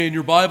In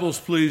your Bibles,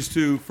 please,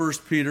 to 1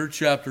 Peter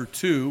chapter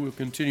 2. We'll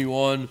continue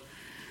on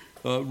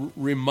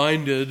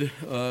reminded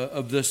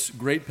of this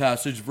great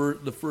passage,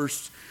 the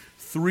first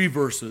three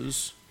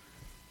verses.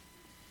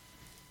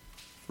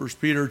 1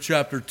 Peter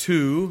chapter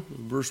 2,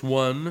 verse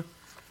 1.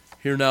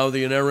 Hear now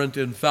the inerrant,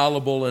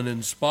 infallible, and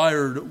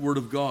inspired Word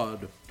of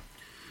God.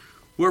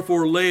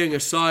 Wherefore, laying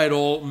aside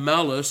all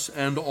malice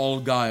and all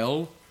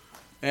guile,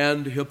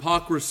 and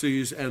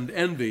hypocrisies and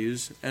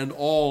envies, and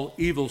all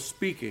evil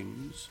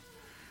speakings,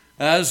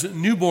 as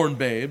newborn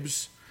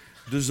babes,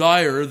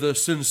 desire the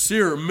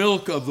sincere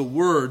milk of the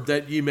word,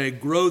 that ye may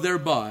grow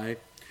thereby,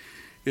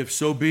 if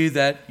so be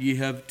that ye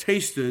have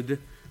tasted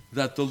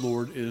that the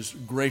Lord is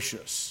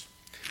gracious.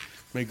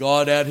 May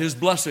God add his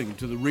blessing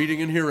to the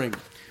reading and hearing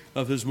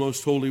of his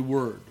most holy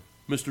word.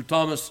 Mr.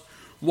 Thomas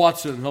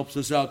Watson helps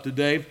us out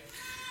today.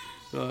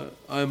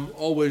 I'm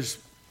always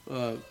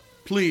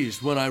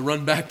pleased when I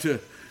run back to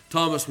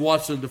Thomas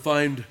Watson to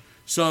find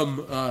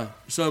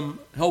some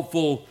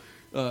helpful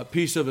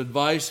piece of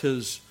advice.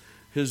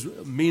 His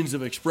means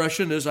of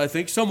expression is, I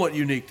think, somewhat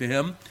unique to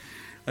him.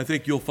 I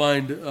think you'll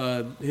find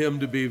him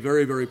to be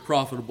very, very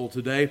profitable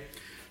today.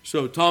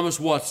 So, Thomas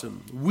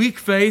Watson, weak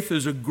faith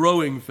is a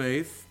growing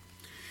faith.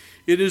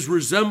 It is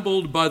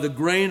resembled by the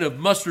grain of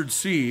mustard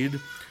seed,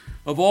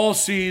 of all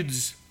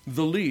seeds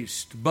the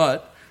least.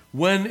 But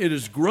when it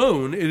is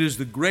grown, it is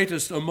the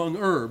greatest among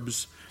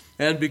herbs,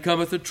 and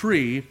becometh a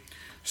tree,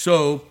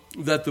 so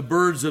that the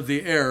birds of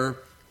the air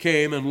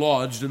came and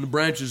lodged in the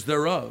branches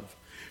thereof.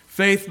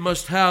 Faith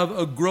must have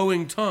a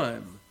growing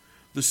time.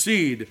 The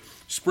seed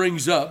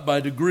springs up by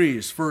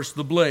degrees, first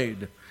the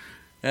blade,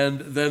 and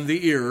then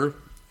the ear,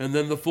 and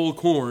then the full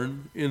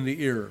corn in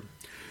the ear.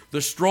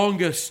 The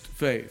strongest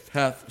faith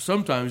hath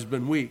sometimes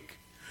been weak.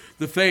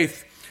 The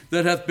faith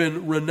that hath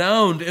been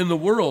renowned in the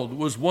world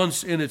was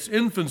once in its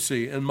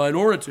infancy and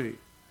minority.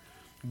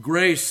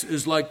 Grace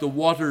is like the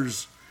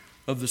waters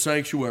of the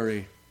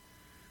sanctuary,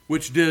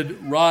 which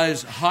did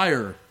rise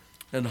higher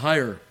and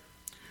higher.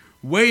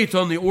 Wait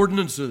on the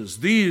ordinances.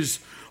 These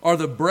are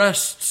the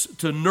breasts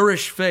to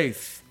nourish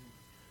faith.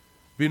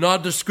 Be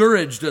not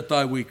discouraged at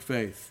thy weak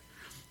faith,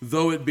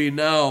 though it be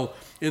now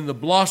in the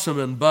blossom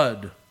and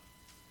bud.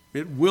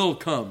 It will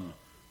come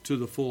to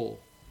the full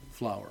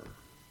flower.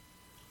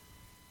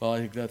 Well, I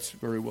think that's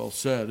very well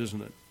said,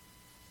 isn't it?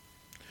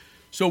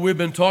 So we've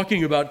been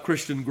talking about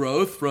Christian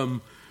growth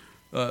from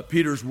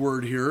Peter's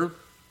word here.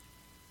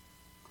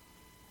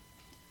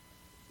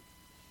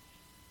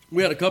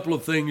 We had a couple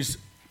of things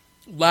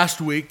last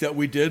week that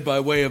we did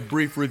by way of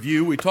brief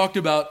review. We talked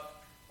about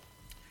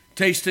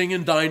tasting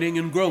and dining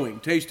and growing,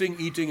 tasting,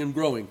 eating, and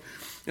growing,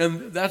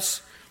 and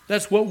that's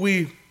what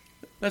we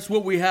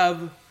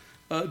have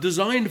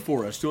designed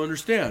for us to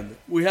understand.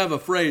 We have a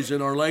phrase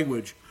in our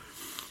language.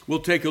 We'll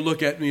take a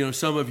look at,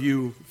 some of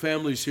you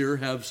families here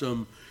have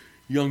some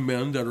young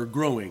men that are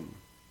growing,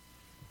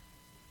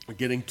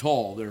 getting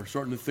tall. They're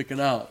starting to thicken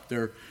out.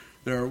 They're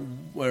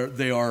where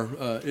they are,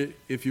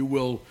 if you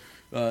will.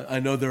 I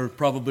know they're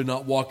probably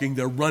not walking,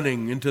 they're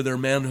running into their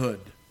manhood.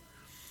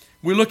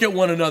 We look at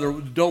one another,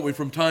 don't we,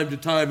 from time to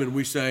time, and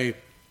we say,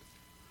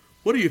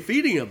 what are you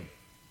feeding him?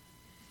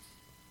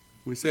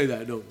 We say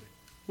that, don't we?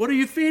 What are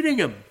you feeding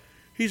him?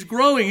 He's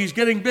growing, he's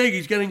getting big,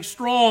 he's getting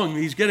strong,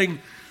 he's getting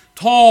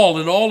tall,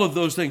 and all of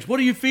those things. What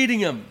are you feeding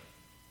him?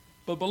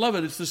 But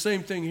beloved, it's the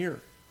same thing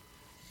here.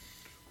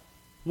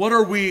 What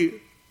are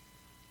we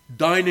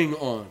dining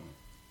on?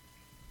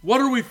 What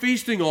are we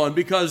feasting on?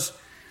 Because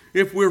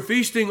if we're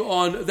feasting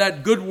on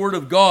that good word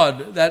of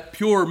God, that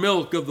pure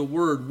milk of the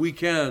word, we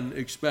can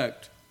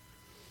expect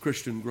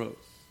Christian growth.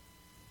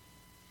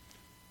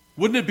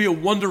 Wouldn't it be a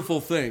wonderful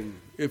thing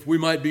if we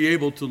might be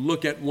able to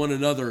look at one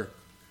another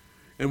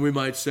and we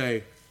might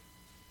say,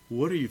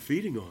 what are you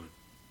feeding on?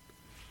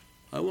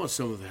 I want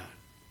some of that.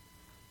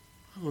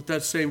 I want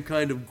that same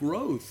kind of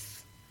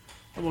growth.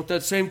 I want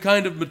that same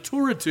kind of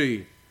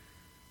maturity,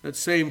 that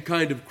same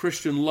kind of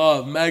Christian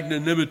love,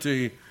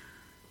 magnanimity,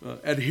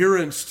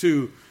 adherence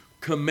to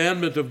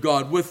commandment of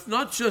God, with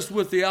not just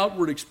with the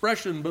outward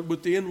expression, but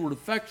with the inward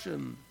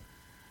affection.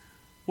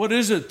 What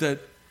is it that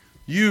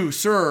you,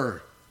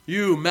 sir,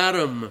 you,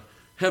 madam,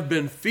 have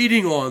been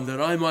feeding on that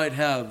I might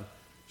have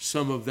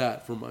some of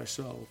that for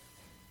myself?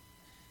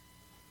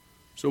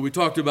 So we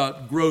talked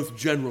about growth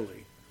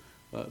generally,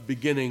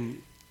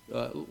 beginning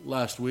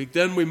last week.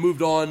 Then we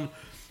moved on.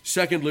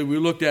 Secondly, we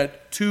looked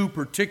at two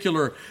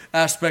particular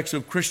aspects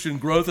of Christian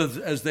growth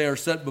as they are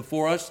set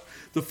before us.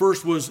 The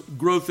first was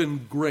growth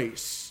in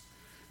grace,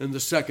 and the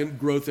second,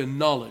 growth in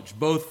knowledge,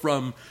 both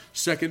from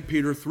 2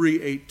 Peter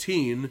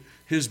 3:18,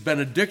 his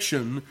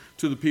benediction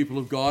to the people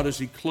of God as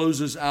he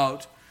closes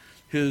out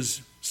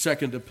his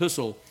second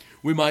epistle.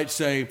 We might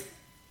say,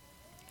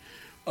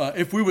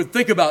 if we would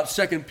think about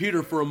 2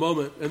 Peter for a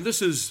moment, and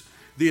this is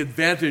the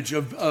advantage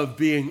of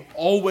being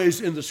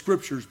always in the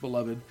Scriptures,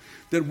 beloved,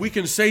 that we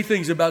can say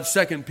things about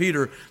 2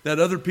 Peter that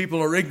other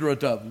people are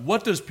ignorant of.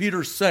 What does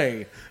Peter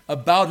say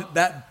about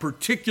that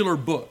particular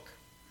book?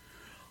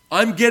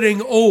 I'm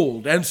getting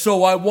old, and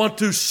so I want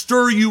to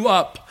stir you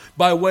up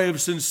by way of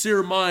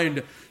sincere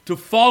mind to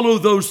follow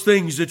those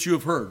things that you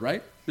have heard,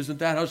 right? Isn't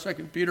that how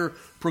 2 Peter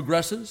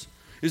progresses?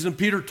 Isn't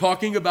Peter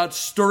talking about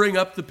stirring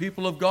up the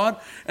people of God?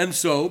 And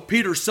so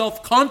Peter,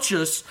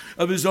 self-conscious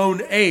of his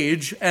own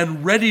age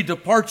and ready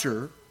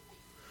departure,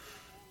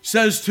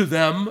 says to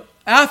them,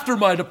 after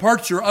my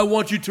departure, I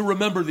want you to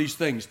remember these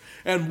things.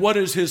 And what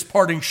is his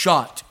parting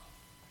shot?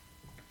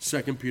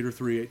 2 Peter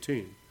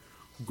 3:18.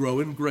 Grow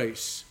in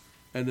grace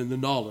and in the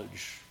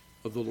knowledge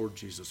of the Lord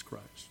Jesus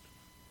Christ.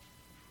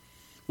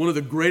 One of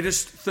the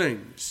greatest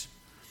things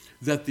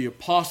that the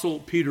Apostle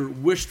Peter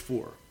wished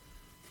for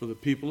the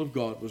people of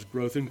God was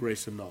growth in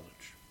grace and knowledge.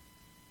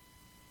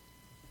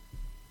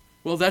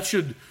 Well, that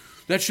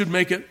should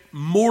make it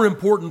more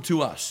important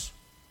to us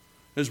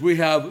as we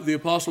have the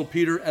Apostle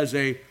Peter as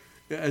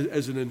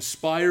an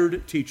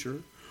inspired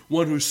teacher,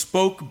 one who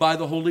spoke by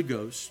the Holy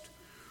Ghost.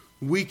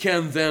 We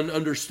can then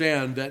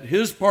understand that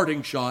his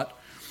parting shot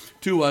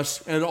to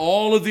us and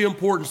all of the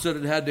importance that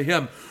it had to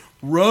him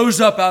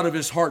rose up out of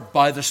his heart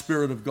by the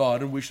Spirit of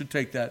God, and we should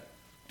take that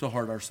to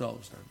heart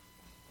ourselves then.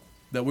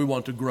 That we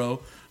want to grow,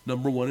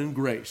 number one, in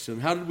grace.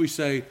 And how did we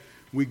say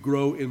we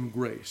grow in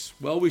grace?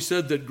 Well, we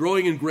said that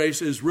growing in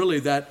grace is really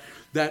that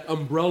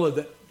umbrella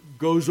that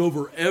goes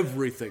over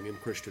everything in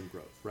Christian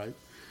growth, right?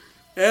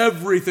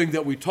 Everything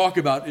that we talk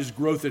about is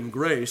growth in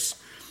grace.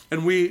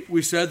 And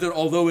we said that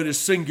although it is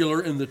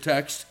singular in the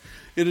text,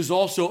 it is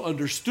also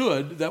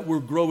understood that we're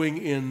growing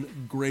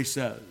in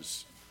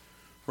graces,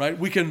 right?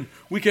 We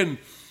can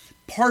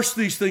parse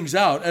these things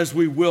out as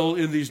we will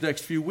in these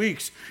next few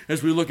weeks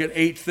as we look at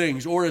 8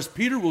 things, or as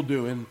Peter will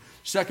do in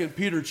 2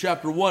 Peter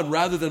chapter 1,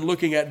 rather than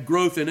looking at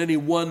growth in any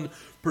one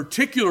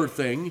particular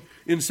thing.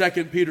 In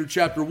 2 Peter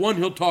chapter 1,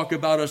 he'll talk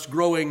about us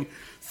growing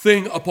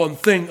thing upon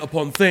thing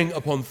upon thing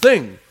upon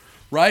thing,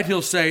 right?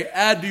 He'll say,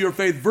 add to your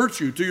faith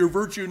virtue, to your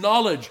virtue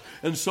knowledge,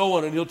 and so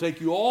on. And he'll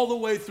take you all the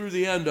way through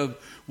the end of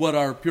what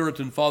our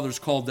Puritan fathers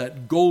called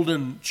that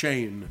golden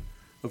chain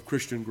of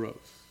Christian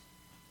growth.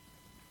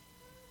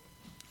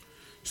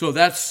 So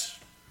that's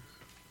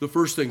the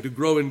first thing, to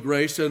grow in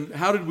grace. And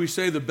how did we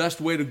say the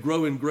best way to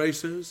grow in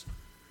grace is?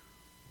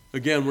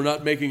 Again, we're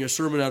not making a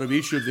sermon out of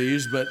each of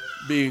these, but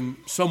being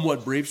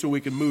somewhat brief so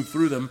we can move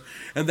through them.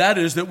 And that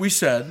is that we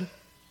said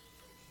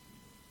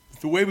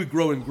the way we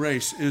grow in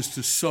grace is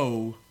to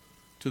sow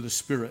to the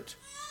Spirit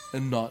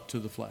and not to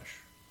the flesh.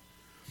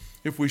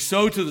 If we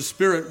sow to the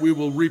Spirit, we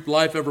will reap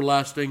life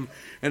everlasting.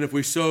 And if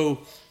we sow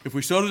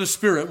to the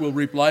Spirit, we'll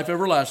reap life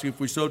everlasting. If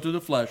we sow to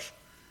the flesh,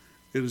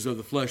 it is of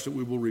the flesh that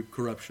we will reap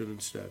corruption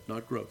instead,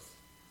 not growth,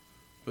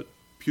 but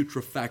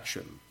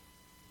putrefaction.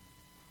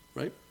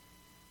 Right?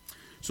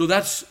 So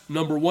that's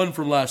number 1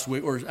 from last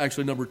week, or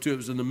actually number 2. It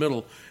was in the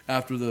middle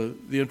after the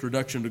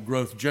introduction to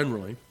growth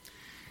generally.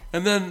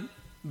 And then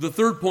the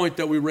third point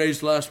that we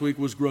raised last week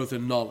was growth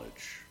in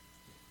knowledge.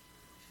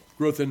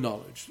 Growth in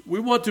knowledge. We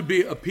want to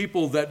be a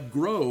people that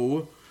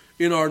grow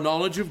in our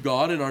knowledge of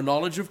God, in our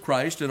knowledge of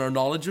Christ, in our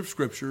knowledge of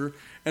Scripture.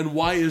 And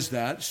why is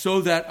that?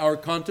 So that our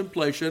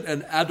contemplation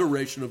and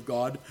adoration of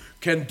God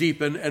can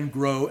deepen and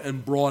grow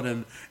and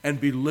broaden and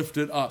be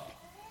lifted up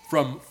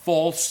from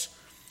false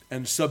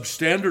and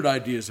substandard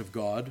ideas of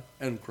God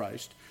and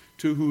Christ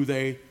to who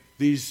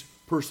these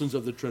persons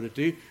of the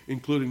Trinity,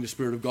 including the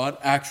Spirit of God,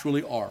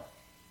 actually are.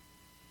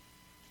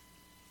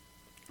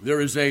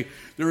 There is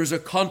a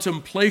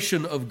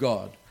contemplation of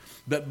God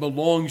that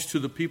belongs to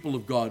the people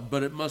of God,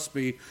 but it must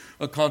be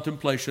a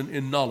contemplation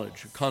in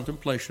knowledge, a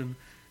contemplation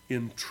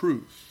in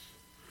truth.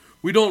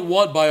 We don't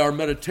want by our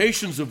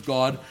meditations of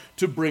God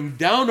to bring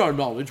down our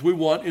knowledge. We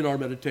want in our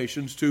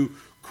meditations to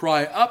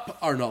cry up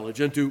our knowledge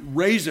and to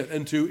raise it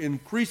and to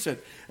increase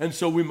it. And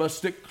so we must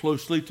stick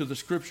closely to the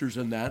Scriptures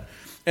in that.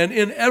 And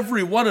in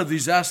every one of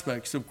these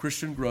aspects of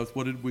Christian growth,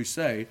 what did we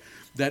say?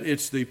 That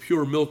it's the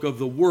pure milk of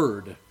the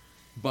Word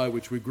by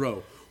which we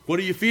grow. What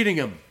are you feeding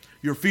him?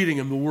 You're feeding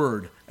him the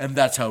Word, and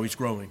that's how he's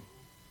growing.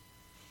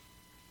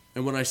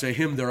 And when I say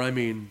him there, I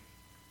mean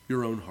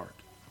your own heart.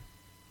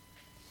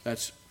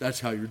 That's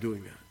how you're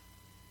doing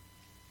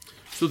that.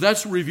 So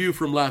that's a review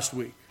from last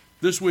week.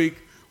 This week,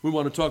 we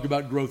want to talk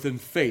about growth in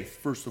faith,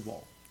 first of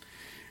all.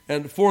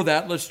 And for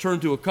that, let's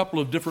turn to a couple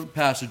of different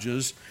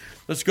passages.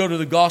 Let's go to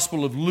the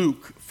Gospel of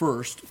Luke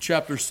first,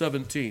 chapter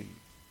 17.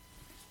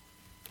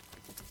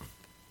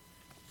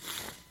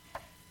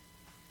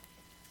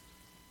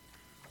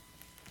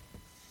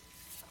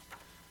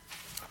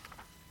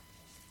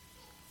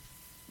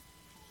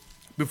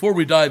 Before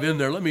we dive in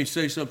there, let me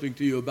say something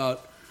to you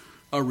about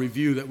our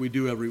review that we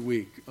do every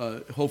week.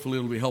 Hopefully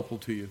it'll be helpful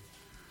to you.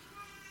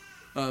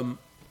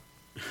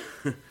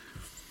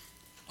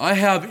 I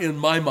have in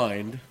my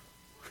mind,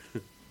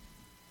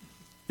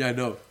 yeah, I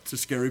know, it's a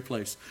scary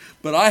place,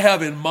 but I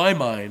have in my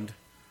mind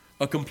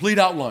a complete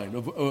outline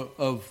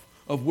of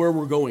where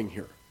we're going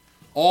here.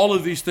 All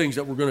of these things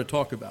that we're going to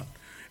talk about.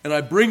 And I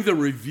bring the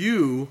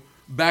review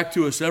back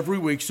to us every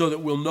week so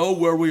that we'll know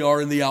where we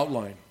are in the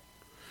outline.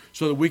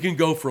 So that we can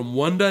go from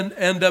one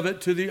end of it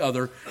to the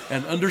other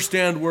and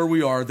understand where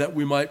we are, that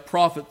we might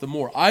profit the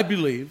more. I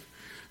believe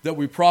that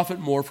we profit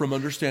more from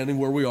understanding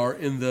where we are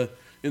in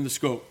the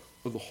scope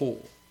of the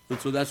whole. And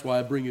so that's why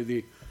I bring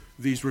you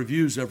these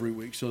reviews every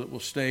week so that we'll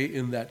stay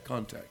in that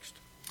context.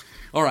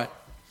 All right,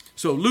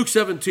 so Luke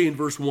 17,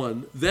 verse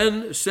 1,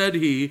 "Then said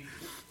he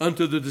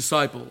unto the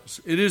disciples,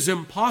 It is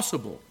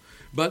impossible,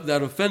 but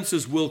that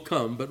offenses will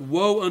come, but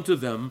woe unto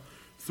them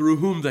through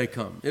whom they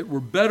come. It were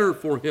better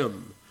for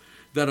him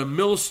that a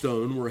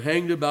millstone were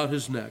hanged about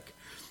his neck,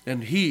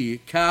 and he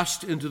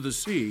cast into the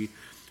sea,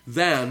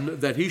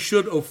 than that he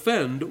should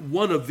offend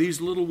one of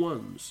these little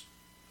ones.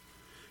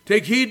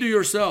 Take heed to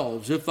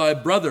yourselves. If thy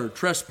brother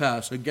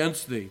trespass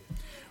against thee,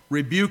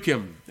 rebuke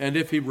him, and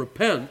if he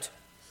repent,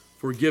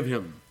 forgive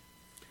him.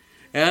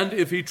 And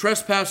if he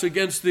trespass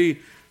against thee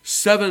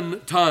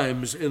 7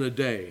 times in a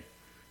day,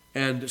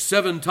 and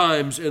 7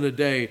 times in a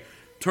day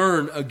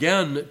turn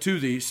again to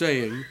thee,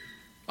 saying,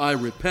 I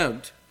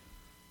repent,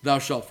 thou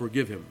shalt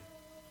forgive him.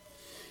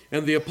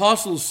 And the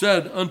apostles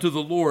said unto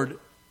the Lord,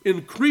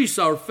 Increase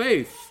our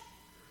faith.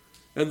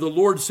 And the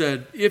Lord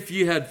said, If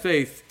ye had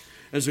faith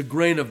as a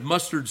grain of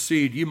mustard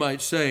seed, ye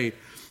might say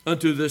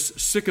unto this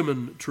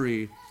sycamore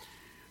tree,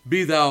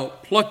 Be thou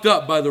plucked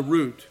up by the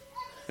root,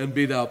 and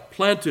be thou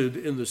planted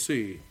in the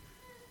sea,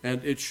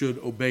 and it should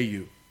obey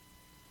you.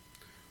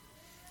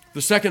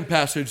 The second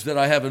passage that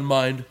I have in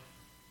mind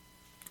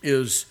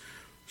is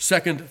 2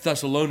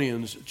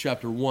 Thessalonians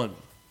chapter 1.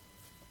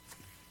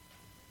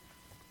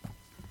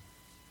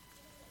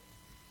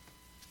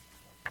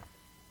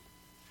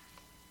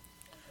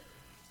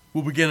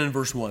 We'll begin in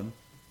verse 1.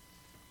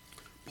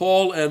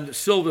 Paul and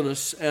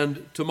Silvanus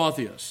and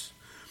Timotheus,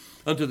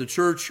 unto the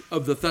church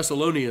of the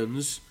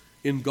Thessalonians,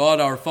 in God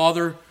our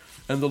Father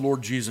and the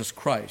Lord Jesus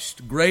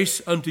Christ.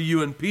 Grace unto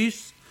you and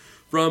peace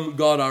from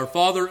God our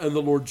Father and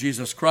the Lord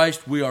Jesus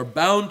Christ. We are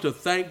bound to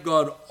thank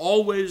God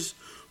always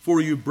for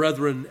you,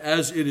 brethren,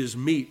 as it is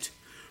meet,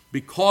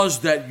 because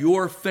that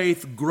your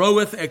faith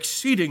groweth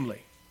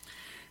exceedingly,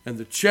 and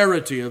the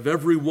charity of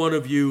every one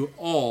of you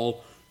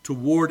all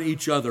toward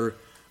each other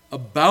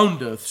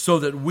aboundeth, so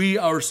that we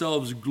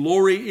ourselves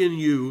glory in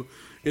you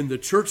in the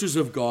churches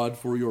of God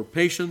for your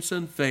patience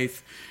and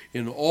faith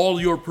in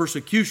all your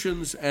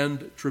persecutions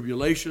and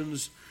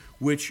tribulations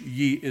which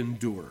ye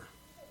endure.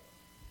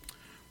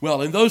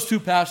 Well, in those two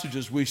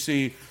passages we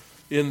see,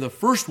 in the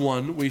first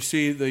one, we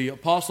see the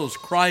apostles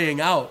crying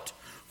out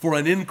for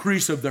an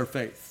increase of their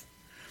faith.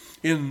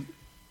 In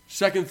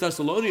 2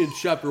 Thessalonians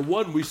chapter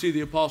 1, we see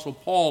the apostle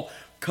Paul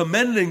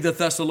commending the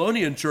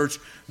Thessalonian church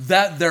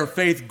that their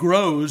faith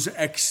grows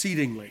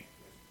exceedingly.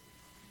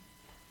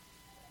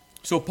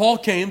 So Paul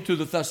came to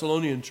the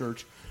Thessalonian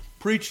church,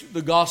 preached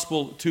the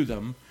gospel to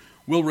them.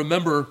 We'll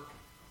remember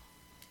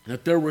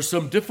that there was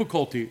some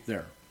difficulty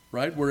there,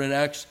 right? We're in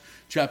Acts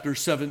chapter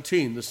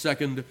 17, the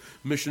second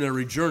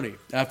missionary journey.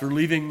 After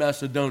leaving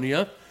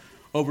Macedonia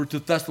over to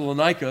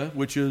Thessalonica,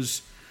 which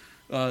is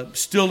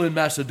still in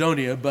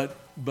Macedonia, but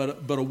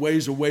a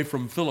ways away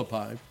from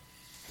Philippi.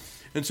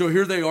 And so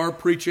here they are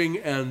preaching,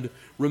 and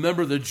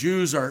remember the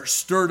Jews are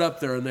stirred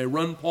up there, and they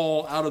run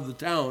Paul out of the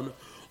town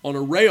on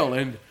a rail,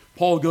 and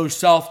Paul goes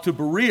south to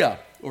Berea,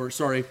 a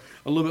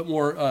little bit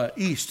more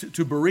east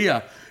to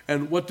Berea.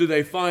 And what do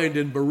they find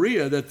in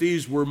Berea? That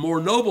these were more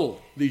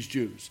noble, these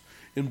Jews.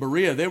 In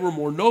Berea, they were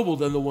more noble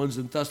than the ones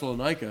in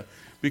Thessalonica,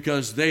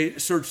 because they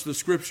searched the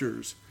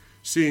scriptures,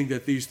 seeing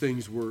that these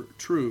things were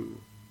true.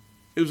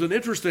 It was an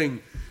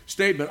interesting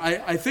statement.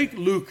 I think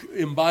Luke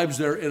imbibes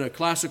there in a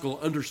classical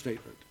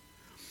understatement,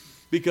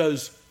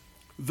 because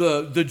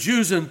the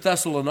Jews in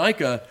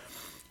Thessalonica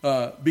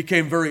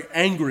became very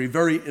angry,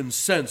 very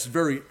incensed,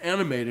 very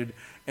animated,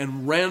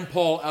 and ran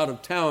Paul out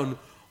of town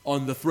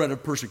on the threat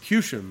of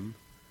persecution.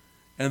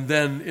 And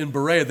then in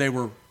Berea, they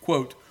were,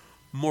 quote,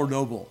 more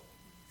noble.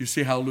 You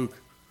see how Luke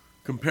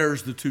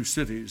compares the two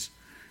cities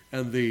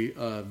and the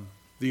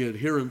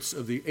adherents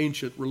of the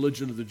ancient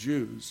religion of the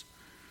Jews.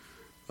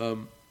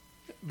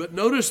 But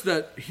notice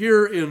that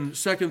here in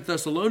 2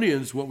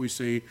 Thessalonians, what we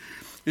see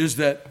is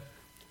that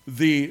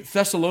the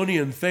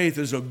Thessalonian faith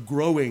is a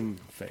growing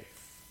faith.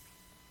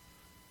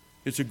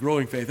 It's a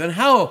growing faith. And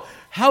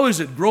how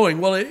is it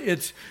growing? Well,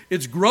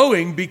 it's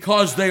growing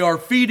because they are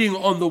feeding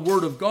on the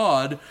Word of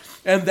God,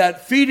 and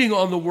that feeding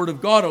on the Word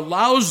of God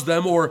allows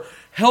them, or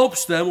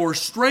helps them, or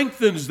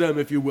strengthens them,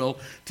 if you will,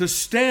 to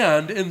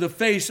stand in the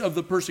face of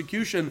the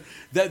persecution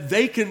that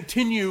they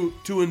continue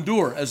to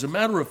endure. As a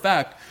matter of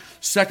fact,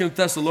 2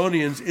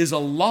 Thessalonians is a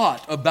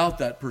lot about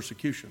that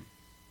persecution,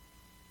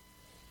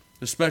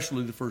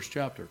 especially the first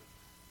chapter.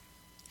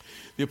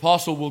 The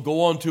apostle will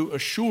go on to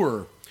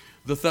assure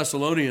the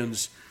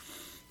Thessalonians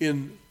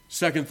in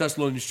 2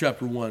 Thessalonians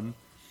chapter 1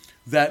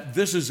 that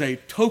this is a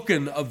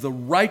token of the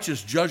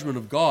righteous judgment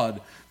of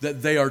God,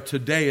 that they are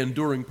today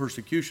enduring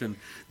persecution,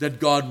 that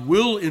God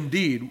will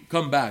indeed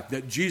come back,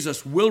 that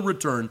Jesus will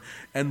return,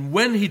 and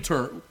when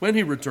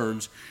he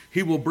returns,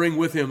 he will bring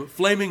with him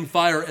flaming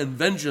fire and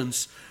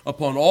vengeance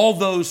upon all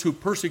those who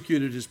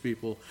persecuted his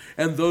people,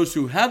 and those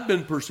who have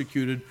been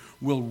persecuted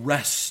will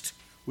rest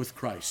with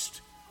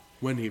Christ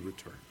when he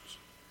returns.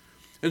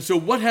 And so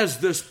what has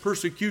this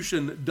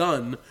persecution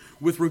done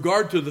with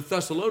regard to the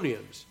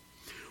Thessalonians?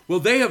 Well,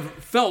 they have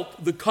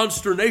felt the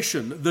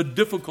consternation, the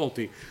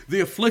difficulty, the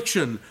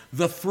affliction,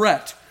 the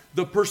threat,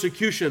 the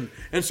persecution.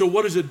 And so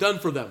what has it done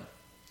for them?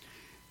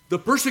 The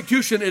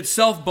persecution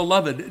itself,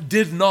 beloved,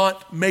 did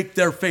not make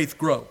their faith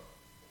grow.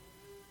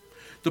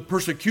 The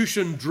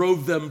persecution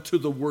drove them to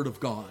the Word of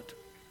God,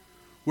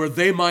 where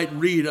they might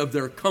read of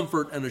their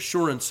comfort and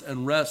assurance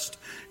and rest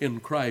in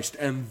Christ.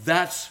 And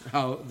that's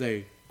how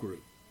they grew.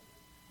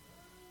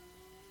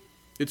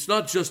 It's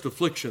not just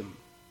affliction.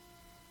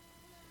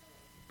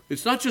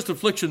 It's not just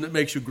affliction that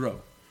makes you grow.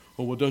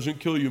 Oh, what doesn't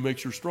kill you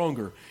makes you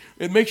stronger.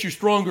 It makes you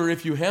stronger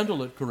if you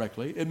handle it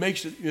correctly. It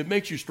makes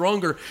you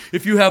stronger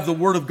if you have the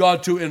Word of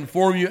God to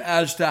inform you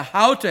as to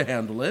how to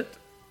handle it.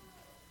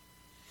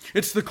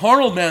 It's the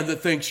carnal man that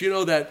thinks,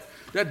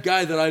 that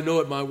guy that I know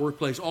at my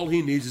workplace, all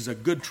he needs is a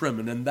good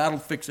trimming, and that'll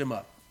fix him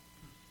up.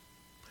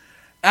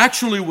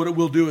 Actually, what it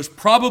will do is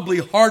probably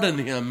harden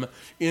him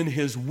in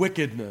his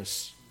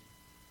wickedness,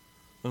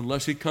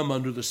 unless he come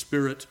under the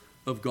Spirit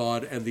of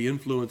God and the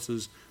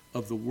influences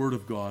of the Word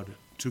of God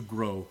to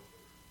grow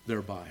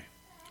thereby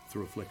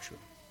through affliction.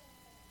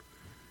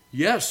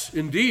 Yes,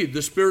 indeed,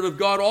 the Spirit of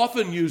God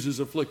often uses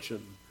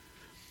affliction.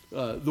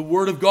 The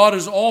Word of God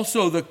is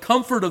also the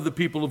comfort of the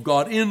people of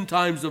God in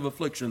times of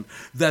affliction,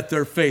 that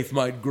their faith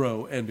might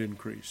grow and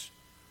increase.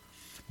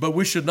 But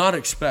we should not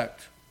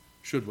expect,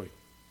 should we?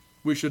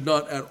 We should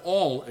not at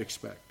all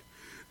expect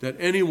that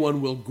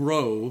anyone will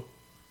grow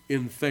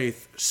in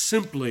faith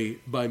simply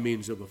by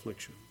means of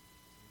affliction.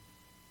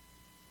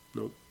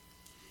 No.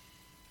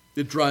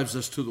 It drives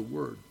us to the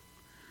Word.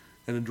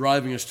 And in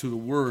driving us to the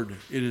Word,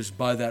 it is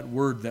by that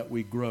Word that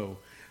we grow.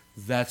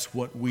 That's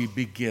what we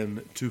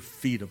begin to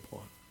feed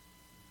upon.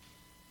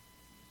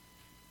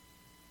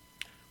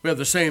 We have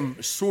the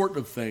same sort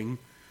of thing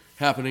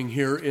happening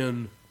here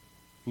in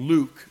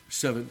Luke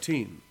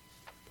 17.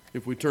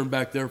 If we turn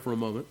back there for a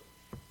moment.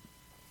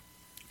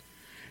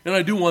 And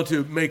I do want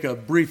to make a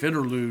brief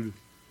interlude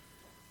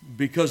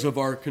because of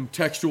our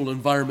contextual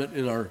environment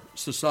in our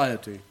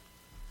society.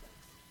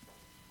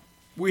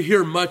 We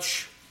hear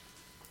much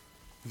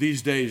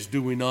these days,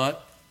 do we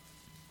not,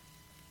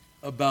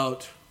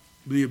 about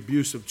the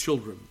abuse of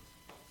children.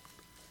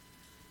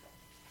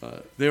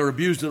 They are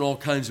abused in all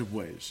kinds of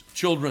ways.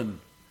 Children,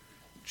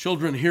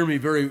 hear me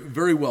very,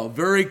 very well,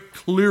 very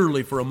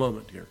clearly for a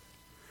moment here.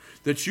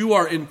 That you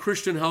are in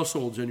Christian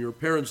households and your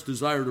parents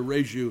desire to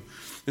raise you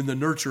in the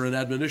nurture and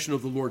admonition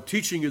of the Lord,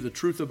 teaching you the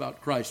truth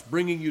about Christ,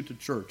 bringing you to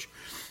church,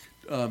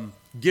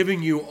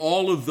 giving you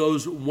all of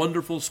those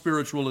wonderful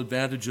spiritual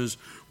advantages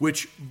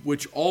which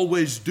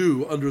always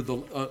do under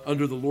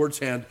the Lord's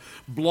hand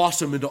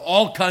blossom into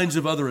all kinds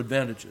of other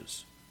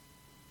advantages.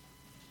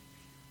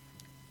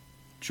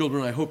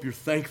 Children, I hope you're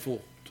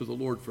thankful to the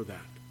Lord for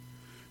that,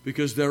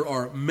 because there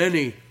are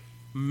many,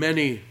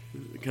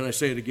 can I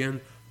say it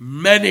again?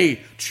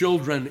 Many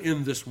children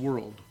in this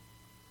world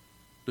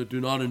that do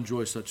not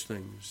enjoy such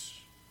things.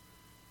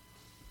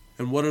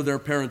 And what are their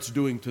parents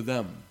doing to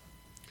them?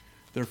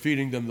 They're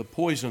feeding them the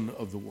poison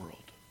of the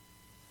world.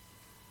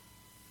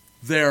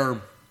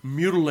 They're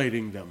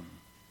mutilating them.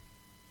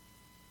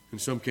 In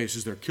some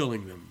cases, they're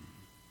killing them.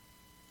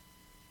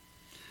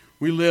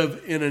 We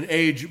live in an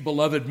age,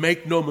 beloved,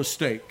 make no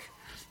mistake,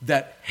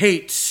 that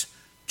hates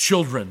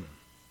children.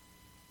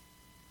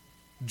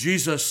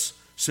 Jesus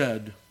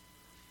said,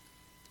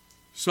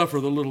 "Suffer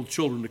the little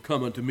children to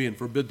come unto me and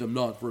forbid them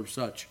not, for of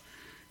such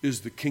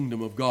is the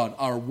kingdom of God."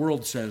 Our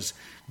world says,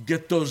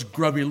 "Get those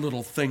grubby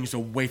little things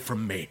away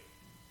from me."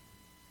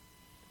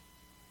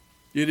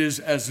 It is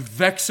as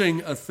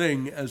vexing a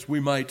thing as we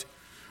might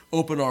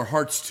open our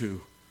hearts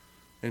to,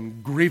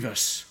 and grieve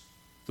us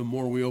the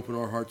more we open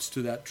our hearts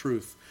to that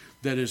truth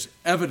that is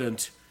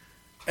evident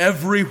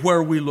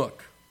everywhere we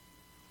look.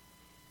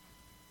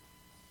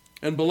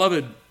 And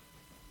beloved,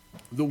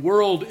 the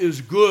world is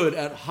good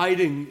at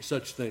hiding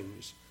such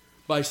things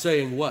by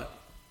saying what?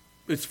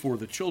 It's for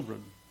the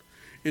children.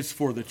 It's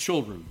for the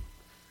children.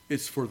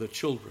 It's for the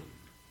children.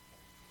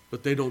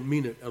 But they don't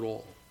mean it at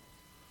all.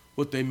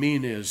 What they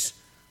mean is,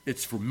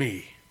 it's for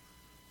me.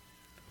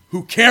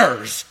 Who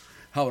cares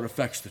how it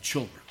affects the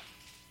children?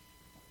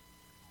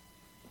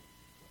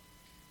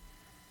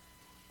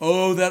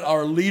 Oh, that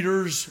our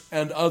leaders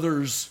and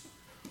others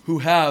who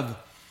have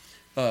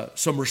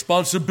some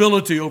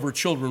responsibility over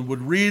children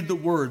would read the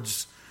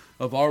words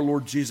of our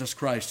Lord Jesus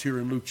Christ here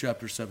in Luke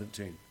chapter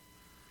 17.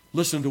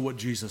 Listen to what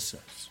Jesus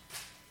says.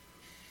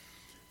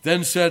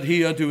 "Then said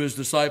he unto his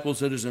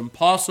disciples, It is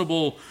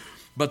impossible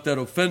but that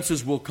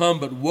offenses will come,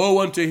 but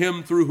woe unto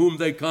him through whom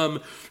they come.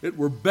 It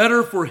were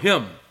better for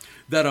him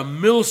that a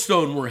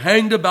millstone were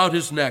hanged about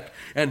his neck,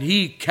 and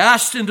he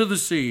cast into the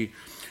sea,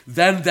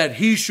 than that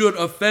he should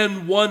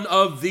offend one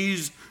of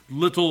these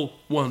little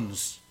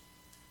ones."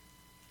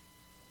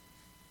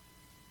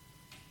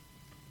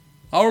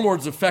 Our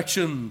Lord's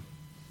affection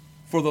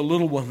for the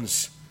little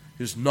ones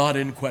is not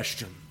in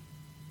question.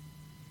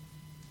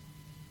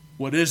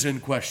 What is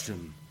in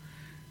question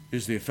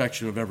is the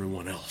affection of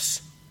everyone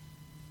else.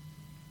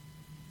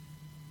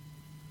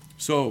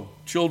 So,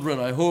 children,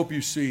 I hope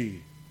you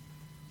see,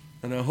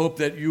 and I hope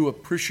that you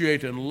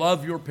appreciate and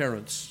love your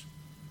parents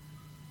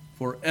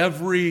for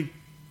every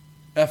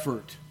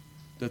effort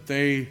that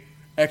they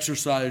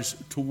exercise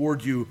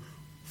toward you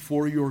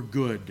for your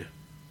good,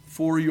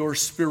 for your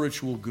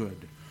spiritual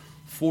good,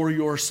 for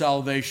your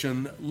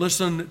salvation.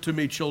 Listen to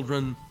me,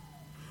 children.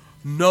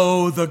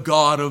 Know the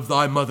God of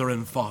thy mother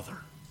and father.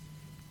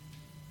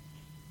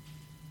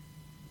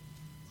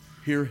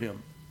 Hear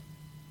him,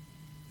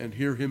 and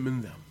hear him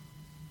in them.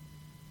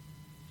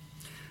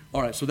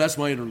 All right, so that's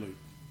my interlude.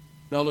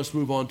 Now let's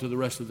move on to the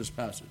rest of this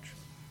passage.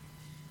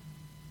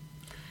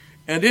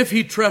 And if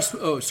he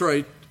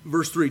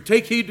verse 3,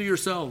 take heed to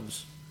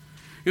yourselves.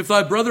 If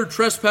thy brother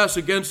trespass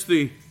against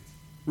thee,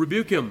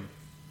 rebuke him.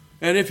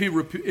 And if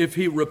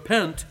he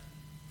repent,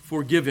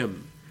 forgive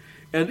him.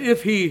 And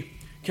if he,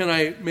 can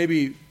I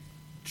maybe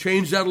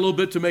change that a little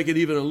bit to make it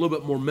even a little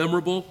bit more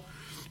memorable?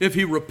 If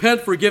he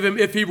repent, forgive him.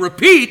 If he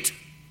repeat,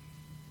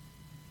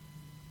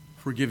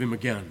 forgive him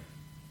again.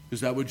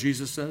 Is that what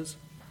Jesus says?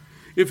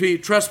 If he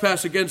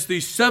trespass against thee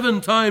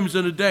 7 times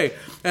in a day,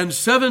 and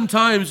 7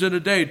 times in a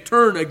day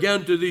turn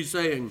again to thee,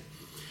 saying,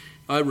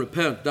 I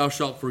repent, thou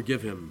shalt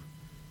forgive him.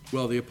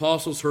 Well, the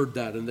apostles heard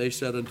that, and they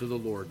said unto the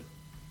Lord,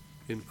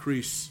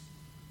 increase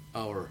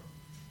our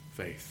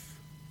faith.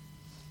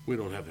 We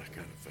don't have that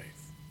kind of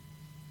faith.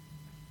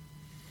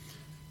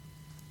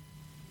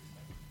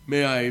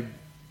 May I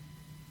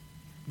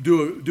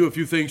do a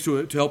few things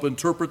to help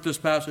interpret this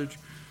passage?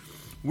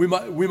 We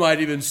might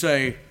even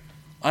say,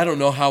 I don't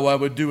know how I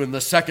would do in the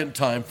 2nd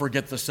time,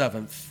 forget the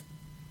 7th.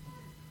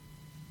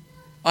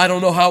 I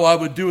don't know how I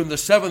would do in the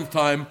 7th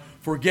time,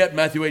 forget,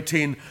 Matthew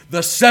 18,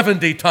 the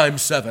 70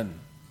 times 7.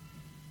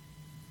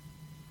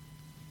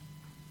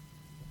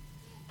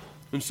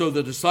 And so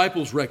the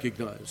disciples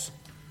recognize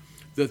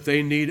that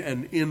they need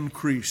an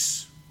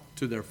increase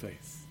to their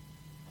faith,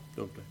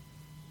 don't they?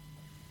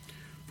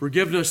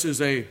 Forgiveness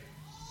is a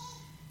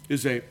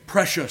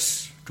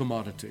precious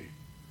commodity,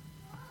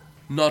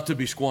 not to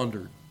be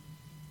squandered,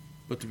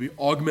 but to be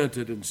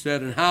augmented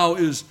instead. And how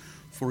is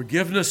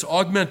forgiveness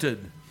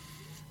augmented?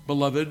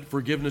 Beloved,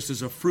 forgiveness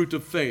is a fruit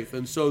of faith.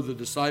 And so the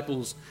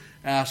disciples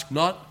ask,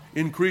 not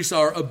increase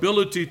our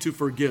ability to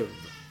forgive,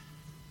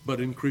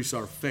 but increase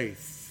our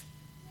faith,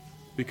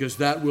 because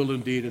that will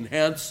indeed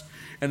enhance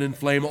and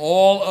inflame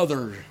all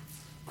other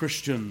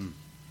Christian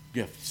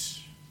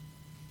gifts.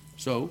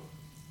 So,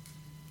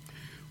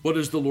 what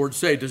does the Lord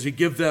say? Does he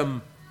give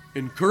them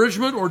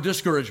encouragement or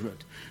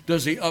discouragement?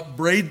 Does he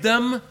upbraid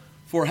them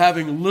for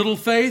having little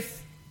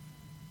faith?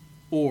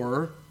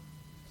 Or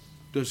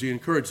does he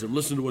encourage them?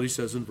 Listen to what he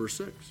says in verse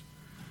 6.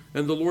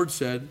 And the Lord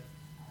said,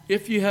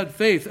 if ye had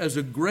faith as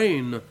a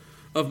grain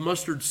of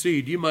mustard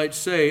seed, ye might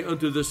say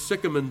unto this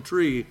sycamore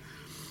tree,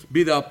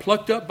 be thou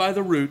plucked up by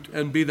the root,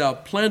 and be thou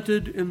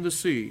planted in the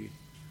sea,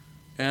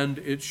 and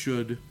it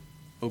should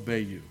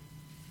obey you.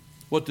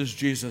 What does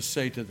Jesus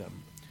say to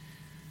them?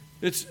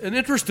 It's an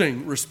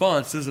interesting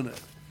response, isn't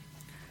it?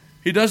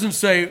 He doesn't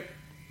say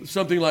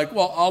something like,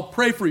 well, I'll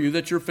pray for you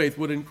that your faith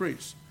would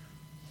increase.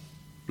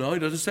 No, he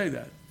doesn't say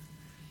that.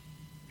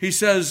 He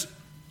says,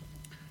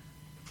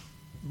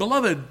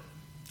 beloved,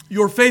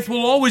 your faith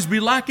will always be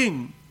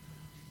lacking,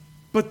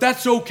 but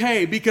that's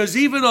okay, because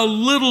even a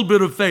little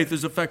bit of faith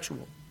is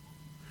effectual.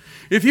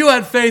 If you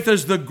had faith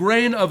as the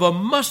grain of a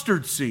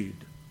mustard seed,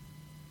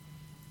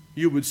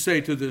 you would say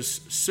to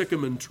this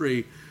sycamore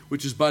tree,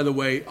 which is, by the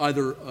way,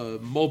 either a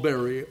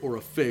mulberry or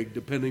a fig,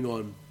 depending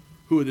on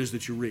who it is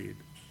that you read.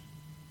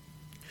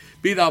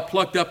 Be thou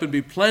plucked up and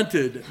be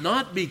planted,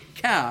 not be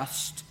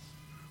cast.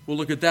 We'll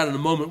look at that in a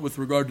moment with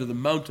regard to the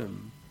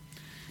mountain.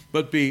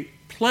 But be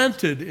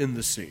planted in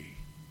the sea.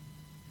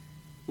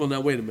 Well,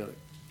 now, wait a minute.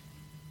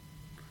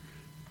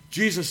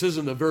 Jesus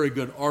isn't a very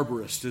good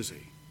arborist, is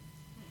he?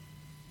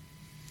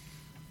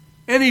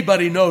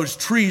 Anybody knows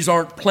trees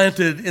aren't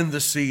planted in the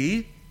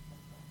sea.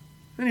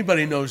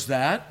 Anybody knows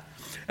that.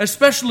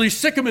 Especially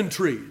sycamore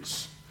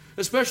trees,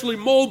 especially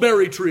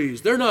mulberry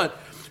trees. They're not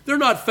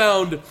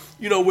found,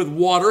 with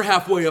water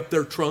halfway up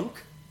their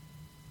trunk.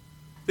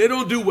 They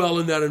don't do well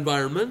in that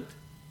environment.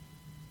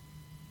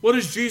 What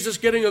is Jesus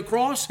getting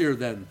across here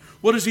then?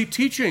 What is he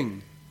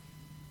teaching?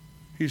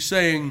 He's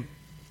saying,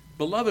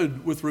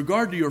 beloved, with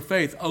regard to your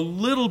faith, a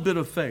little bit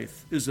of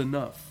faith is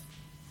enough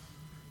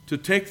to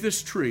take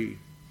this tree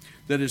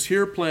that is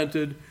here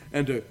planted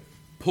and to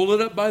pull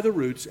it up by the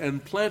roots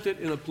and plant it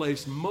in a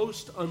place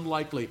most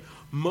unlikely,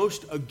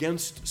 most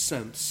against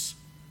sense,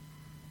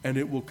 and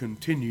it will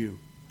continue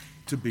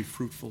to be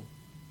fruitful.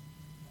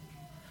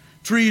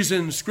 Trees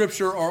in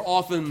Scripture are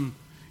often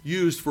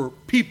used for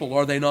people,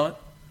 are they not?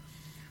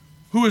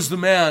 Who is the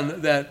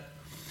man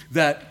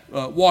that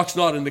walks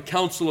not in the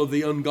counsel of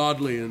the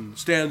ungodly and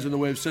stands in the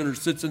way of sinners,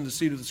 sits in the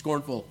seat of the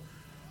scornful?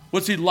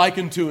 What's he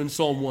likened to in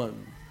Psalm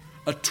 1?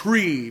 A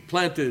tree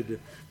planted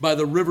by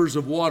the rivers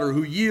of water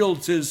who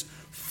yields his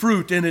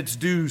fruit in its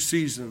due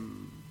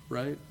season,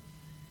 right?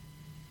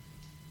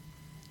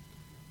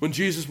 When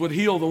Jesus would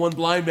heal the one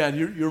blind man,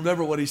 you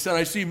remember what he said,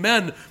 I see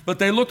men, but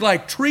they look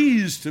like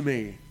trees to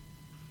me.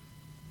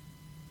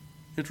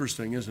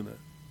 Interesting, isn't it?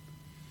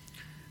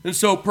 And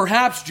so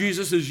perhaps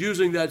Jesus is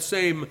using that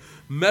same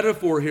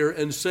metaphor here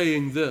and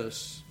saying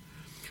this,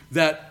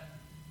 that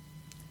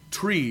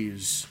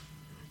trees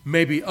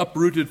may be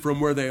uprooted from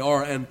where they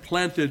are and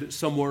planted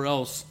somewhere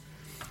else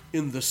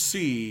in the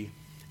sea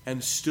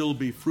and still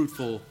be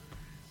fruitful.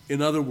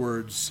 In other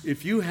words,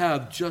 if you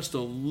have just a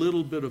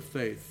little bit of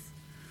faith,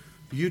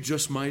 you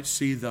just might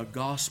see the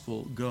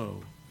gospel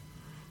go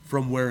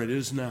from where it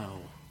is now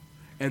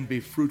and be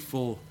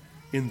fruitful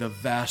in the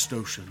vast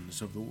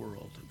oceans of the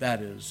world.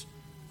 That is,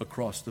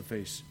 across the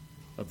face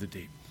of the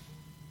deep.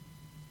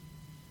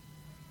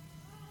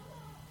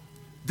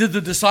 Did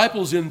the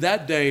disciples in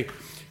that day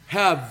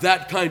have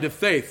that kind of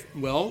faith?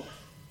 Well,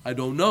 I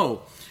don't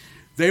know.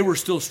 They were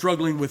still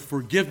struggling with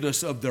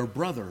forgiveness of their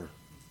brother.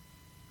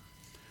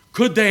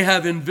 Could they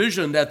have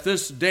envisioned at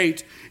this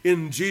date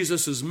in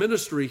Jesus'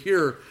 ministry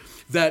here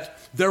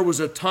that there was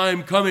a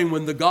time coming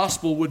when the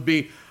gospel would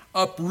be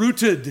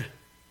uprooted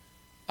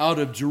out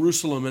of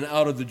Jerusalem and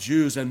out of the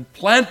Jews and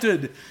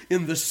planted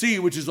in the sea,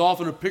 which is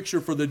often a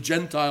picture for the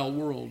Gentile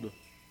world?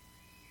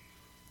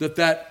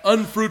 That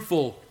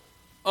unfruitful,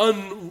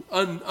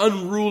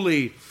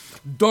 unruly,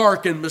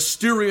 dark and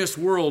mysterious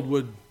world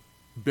would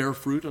bear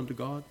fruit unto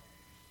God?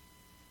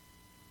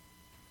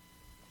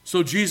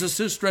 So Jesus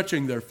is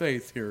stretching their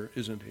faith here,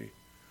 isn't he?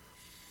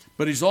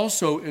 But he's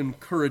also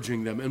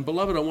encouraging them. And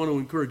beloved, I want to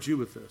encourage you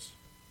with this.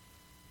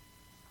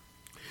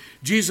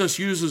 Jesus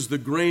uses the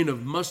grain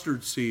of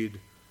mustard seed,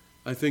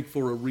 I think,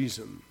 for a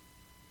reason.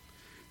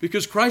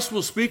 Because Christ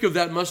will speak of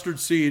that mustard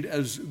seed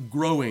as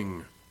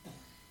growing,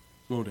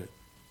 won't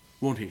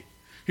he?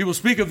 He will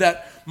speak of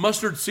that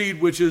mustard seed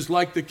which is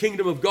like the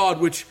kingdom of God,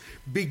 which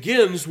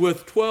begins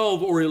with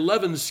 12 or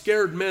 11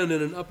 scared men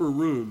in an upper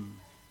room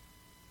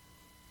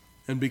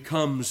and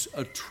becomes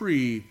a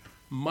tree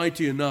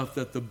mighty enough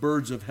that the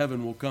birds of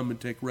heaven will come and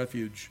take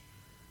refuge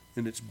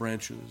in its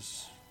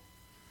branches.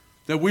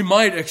 That we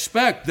might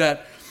expect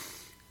that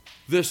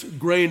this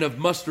grain of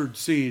mustard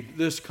seed,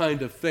 this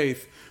kind of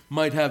faith,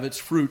 might have its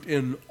fruit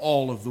in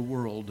all of the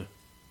world.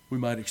 We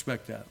might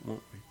expect that,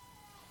 won't we?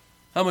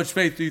 How much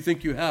faith do you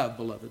think you have,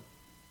 beloved?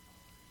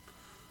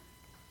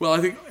 Well, I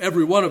think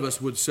every one of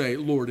us would say,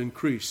 Lord,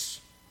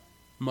 increase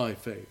my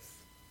faith.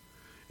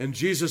 And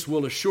Jesus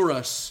will assure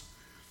us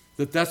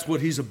that that's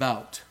what he's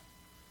about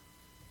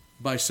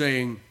by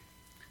saying,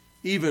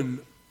 even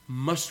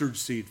mustard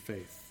seed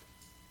faith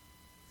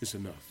is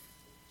enough.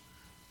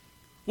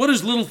 What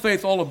is little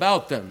faith all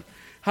about then?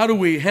 How do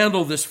we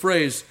handle this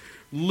phrase,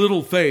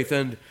 little faith,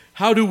 and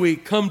how do we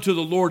come to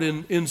the Lord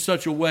in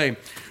such a way?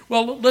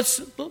 Well,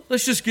 let's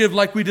just give,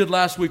 like we did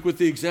last week with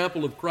the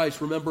example of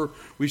Christ. Remember,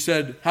 we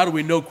said, how do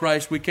we know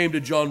Christ? We came to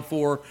John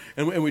 4,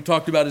 and we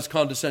talked about his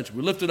condescension.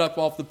 We lifted up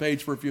off the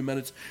page for a few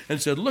minutes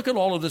and said, look at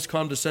all of this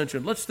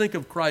condescension. Let's think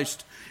of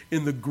Christ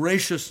in the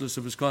graciousness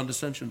of his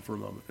condescension for a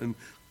moment and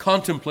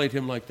contemplate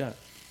him like that.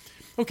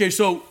 Okay,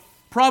 so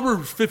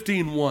Proverbs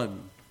 15:1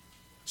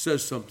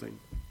 says something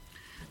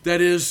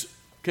that is,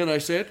 can I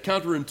say it,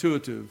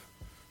 counterintuitive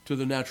to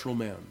the natural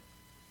man.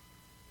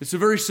 It's a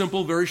very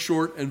simple, very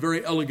short, and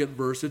very elegant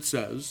verse. It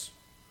says,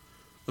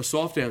 a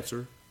soft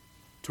answer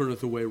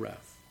turneth away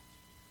wrath.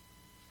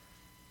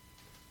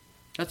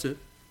 That's it.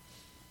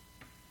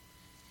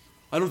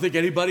 I don't think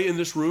anybody in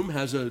this room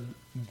has a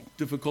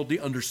difficulty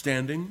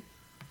understanding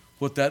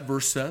what that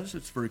verse says.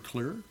 It's very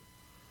clear.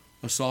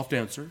 A soft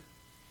answer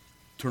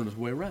turneth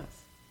away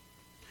wrath.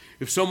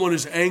 If someone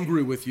is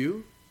angry with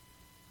you,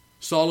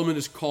 Solomon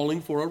is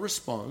calling for a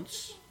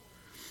response,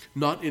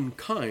 not in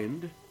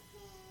kind,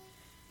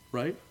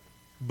 right?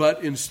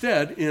 But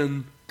instead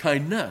in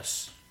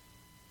kindness.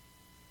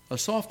 A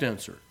soft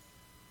answer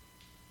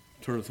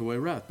turneth away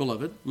wrath.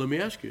 Beloved, let me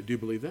ask you, do you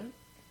believe that?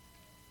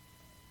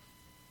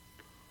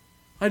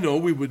 I know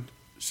we would,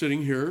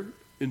 sitting here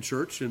in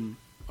church in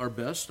our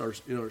best,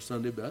 in our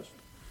Sunday best,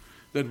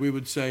 that we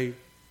would say,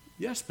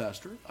 yes,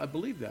 Pastor, I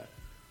believe that.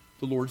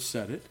 The Lord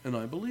said it, and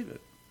I believe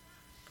it.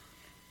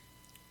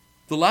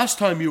 The last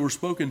time you were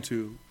spoken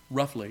to,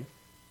 roughly,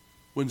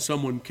 when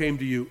someone came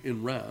to you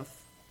in wrath,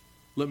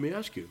 let me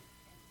ask you,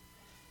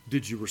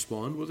 did you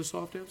respond with a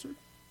soft answer?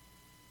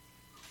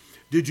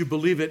 Did you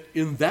believe it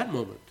in that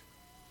moment?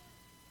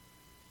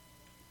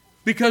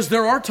 Because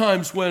there are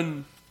times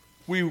when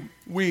we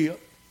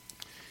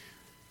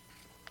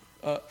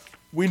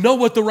know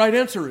what the right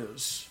answer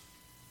is,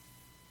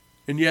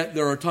 and yet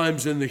there are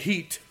times in the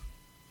heat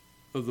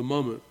of the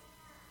moment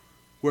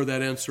where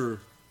that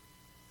answer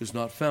is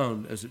not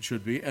found as it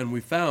should be, and we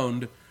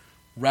found,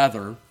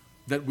 rather,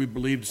 that we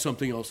believed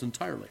something else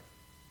entirely.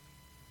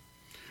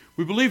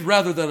 We believed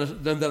rather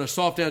than that a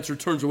soft answer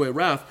turns away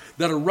wrath,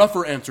 that a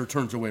rougher answer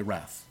turns away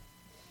wrath.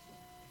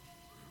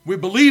 We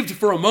believed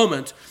for a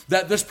moment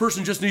that this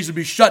person just needs to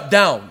be shut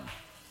down,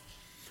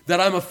 that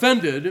I'm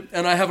offended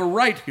and I have a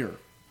right here.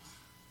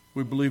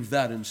 We believed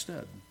that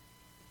instead.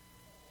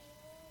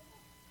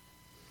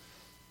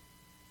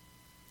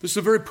 This is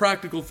a very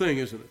practical thing,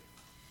 isn't it?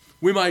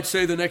 We might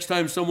say the next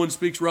time someone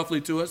speaks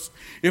roughly to us,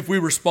 if we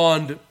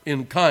respond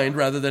in kind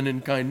rather than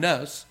in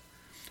kindness,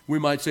 we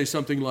might say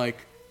something like,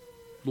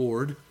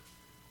 Lord,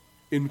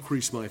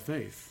 increase my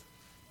faith.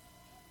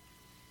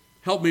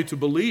 Help me to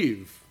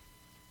believe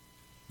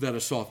that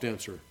a soft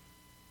answer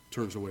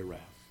turns away wrath.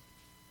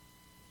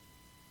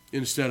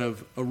 instead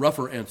of a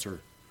rougher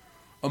answer.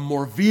 A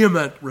more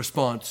vehement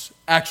response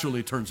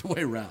actually turns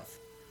away wrath.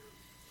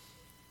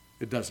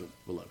 It doesn't,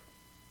 beloved.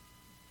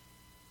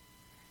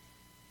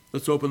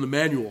 Let's open the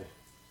manual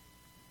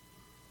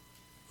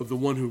of the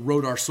one who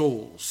wrote our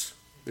souls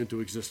into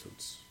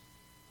existence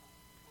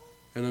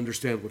and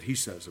understand what he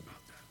says about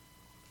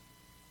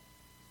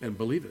that and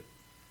believe it.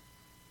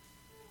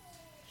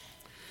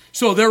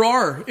 So there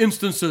are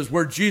instances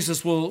where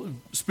Jesus will,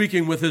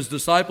 speaking with his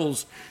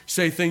disciples,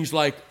 say things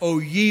like, "O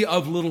ye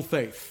of little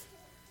faith."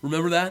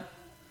 Remember that?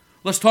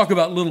 Let's talk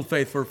about little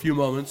faith for a few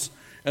moments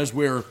as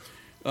we're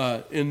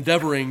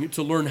endeavoring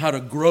to learn how to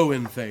grow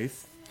in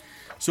faith.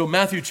 So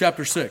Matthew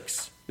chapter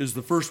 6 is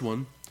the first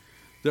one.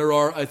 There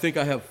are, I think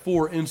I have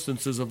 4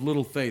 instances of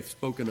little faith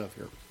spoken of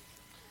here.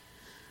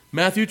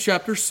 Matthew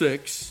chapter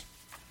 6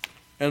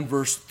 and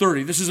verse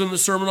 30. This is in the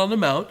Sermon on the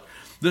Mount.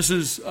 This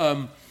is,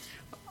 I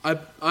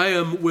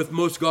am with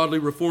most godly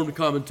Reformed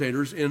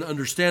commentators in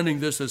understanding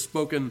this as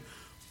spoken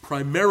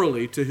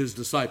primarily to his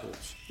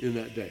disciples in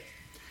that day.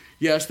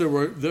 Yes, there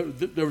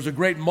was a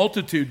great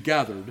multitude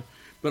gathered,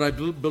 but I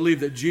believe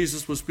that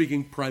Jesus was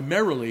speaking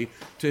primarily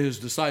to his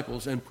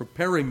disciples and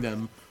preparing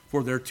them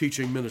for their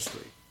teaching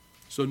ministry.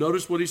 So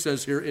notice what he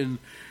says here in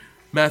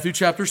Matthew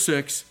chapter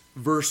 6,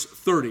 verse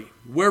 30.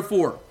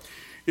 "Wherefore,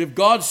 if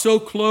God so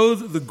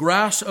clothe the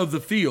grass of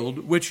the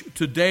field, which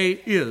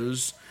today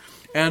is,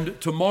 and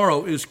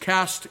tomorrow is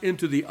cast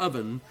into the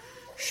oven,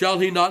 shall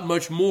he not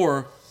much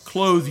more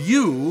clothe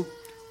you,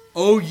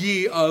 O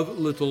ye of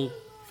little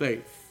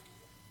faith?"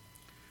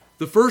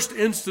 The first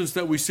instance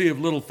that we see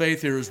of little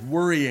faith here is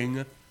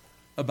worrying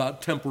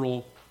about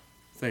temporal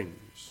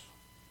things.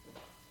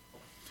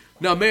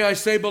 Now, may I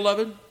say,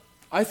 beloved,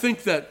 I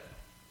think that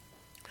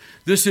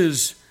this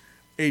is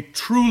a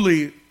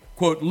truly,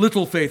 quote,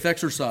 little faith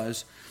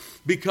exercise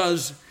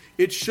because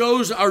it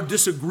shows our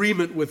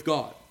disagreement with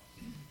God.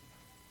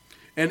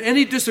 And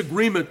any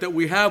disagreement that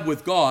we have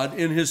with God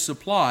in his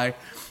supply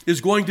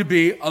is going to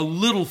be a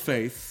little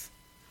faith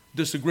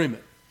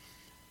disagreement.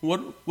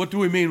 What do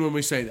we mean when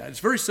we say that? It's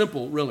very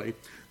simple, really,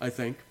 I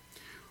think.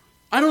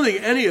 I don't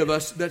think any of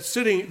us that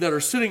are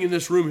sitting in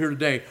this room here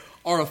today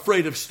are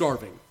afraid of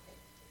starving.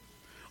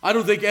 I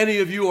don't think any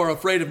of you are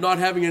afraid of not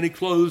having any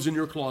clothes in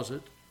your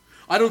closet.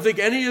 I don't think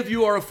any of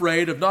you are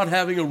afraid of not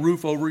having a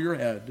roof over your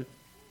head.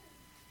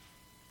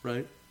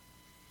 Right?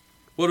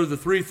 What are the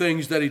 3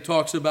 things that he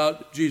talks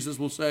about? Jesus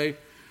will say,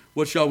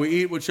 "What shall we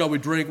eat? What shall we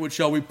drink? What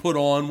shall we put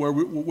on?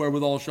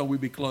 Wherewithal shall we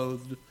be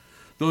clothed?"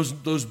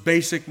 Those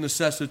basic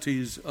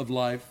necessities of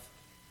life.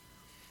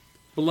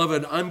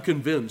 Beloved, I'm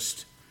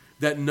convinced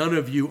that none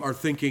of you are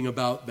thinking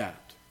about that.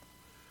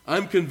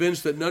 I'm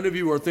convinced that none of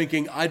you are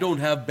thinking, "I don't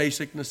have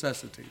basic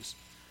necessities."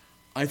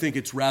 I think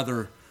it's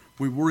rather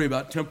we worry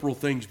about temporal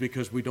things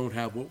because we don't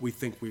have what we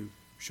think we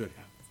should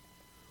have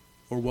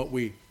or what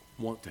we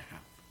want to have.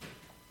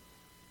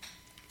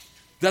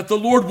 That the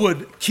Lord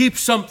would keep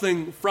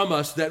something from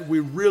us that we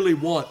really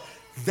want.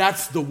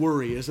 That's the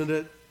worry, isn't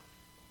it?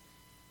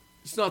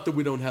 It's not that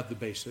we don't have the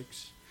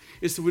basics.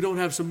 It's that we don't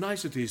have some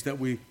niceties that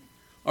we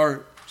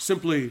are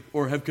simply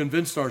or have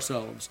convinced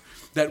ourselves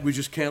that we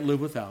just can't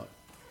live without,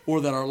 or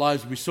that our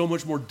lives would be so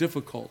much more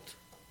difficult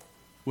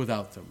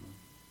without them.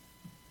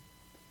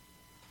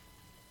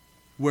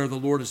 Where the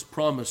Lord has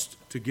promised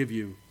to give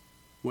you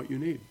what you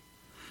need.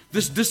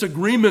 This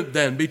disagreement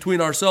then between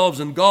ourselves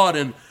and God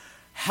and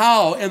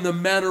how and the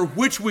manner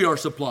which we are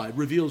supplied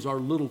reveals our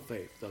little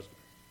faith, doesn't it?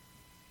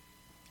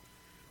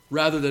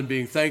 Rather than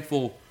being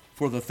thankful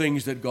for the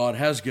things that God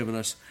has given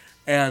us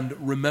and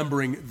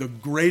remembering the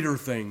greater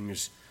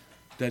things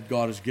that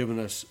God has given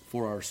us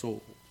for our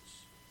souls.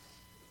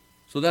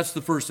 So that's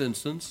the first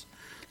instance.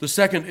 The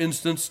second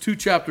instance, 2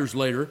 chapters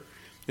later,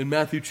 in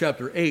Matthew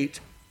chapter 8,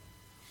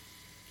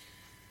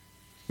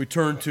 we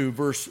turn to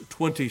verse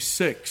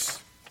 26.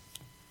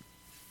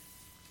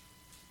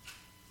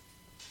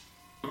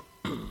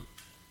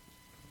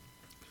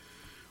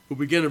 We'll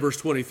begin in verse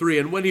 23.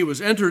 "And when he was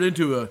entered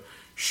into a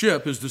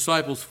ship, his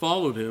disciples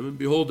followed him, and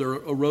behold, there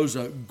arose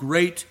a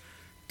great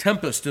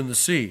tempest in the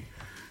sea,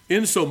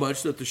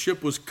 insomuch that the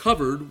ship was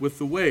covered with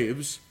the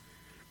waves,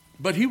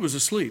 but he was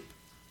asleep.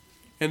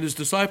 And his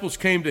disciples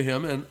came to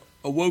him and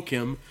awoke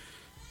him,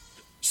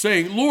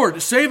 saying,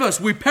 Lord, save us,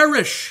 we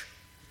perish.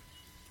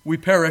 We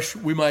perish,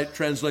 we might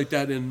translate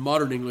that in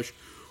modern English.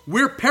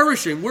 We're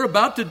perishing, we're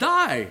about to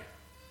die.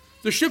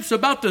 The ship's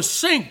about to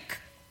sink.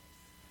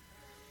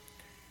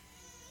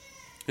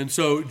 And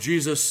so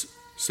Jesus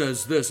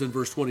says this in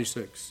verse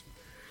 26.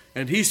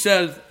 And he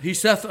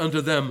saith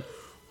unto them,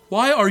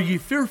 Why are ye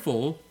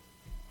fearful,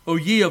 O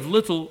ye of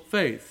little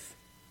faith?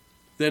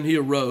 Then he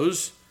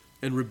arose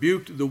and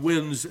rebuked the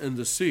winds and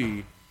the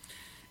sea,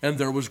 and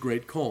there was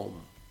great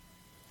calm.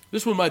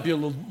 This one might be a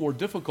little more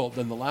difficult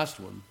than the last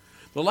one.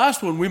 The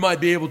last one we might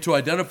be able to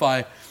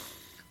identify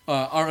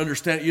our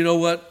understanding. You know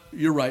what?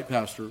 You're right,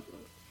 Pastor.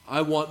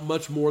 I want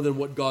much more than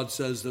what God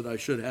says that I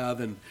should have,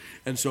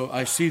 and so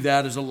I see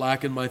that as a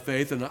lack in my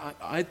faith, and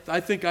I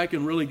think I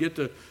can really get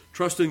to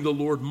trusting the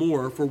Lord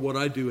more for what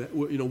I do,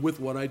 with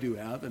what I do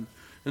have,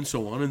 and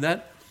so on. And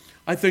that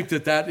I think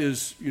that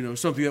is,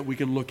 something that we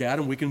can look at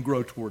and we can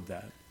grow toward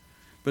that.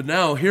 But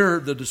now here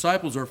the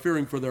disciples are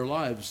fearing for their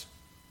lives.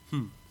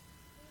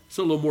 It's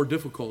a little more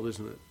difficult,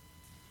 isn't it?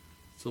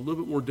 It's a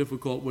little bit more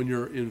difficult when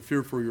you're in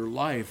fear for your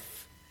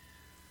life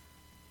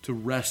to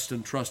rest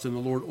and trust in the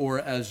Lord, or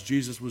as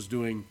Jesus was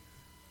doing,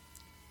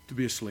 to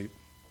be asleep.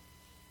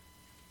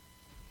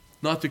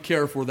 Not to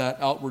care for that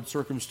outward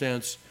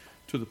circumstance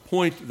to the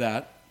point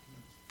that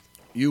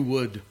you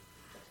would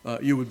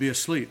be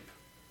asleep.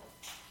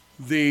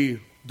 The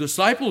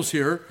disciples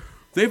here,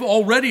 they've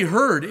already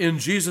heard in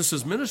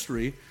Jesus'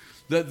 ministry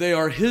that they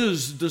are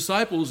his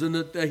disciples and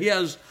that he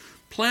has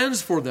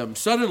plans for them.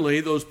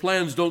 Suddenly, those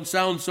plans don't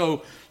sound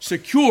so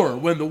secure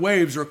when the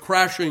waves are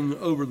crashing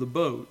over the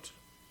boat.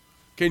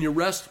 Can you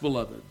rest,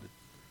 beloved,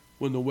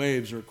 when the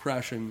waves are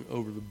crashing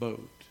over the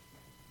boat?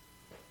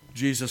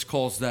 Jesus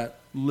calls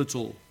that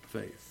little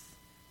faith.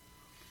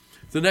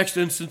 The next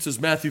instance is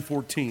Matthew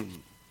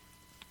 14.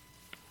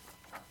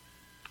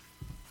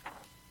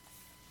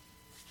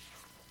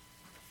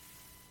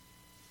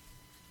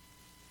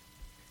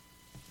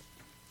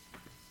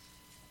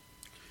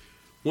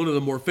 One of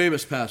the more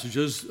famous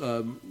passages,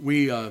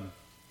 we have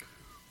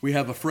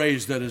a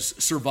phrase that has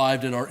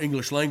survived in our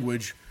English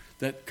language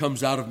that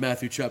comes out of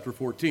Matthew chapter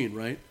 14,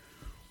 right?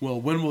 Well,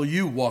 when will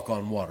you walk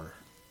on water?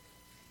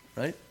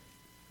 Right?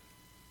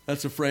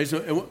 That's a phrase.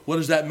 And what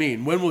does that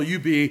mean? When will you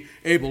be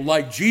able,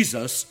 like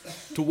Jesus,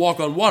 to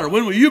walk on water?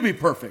 When will you be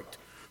perfect?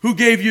 Who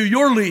gave you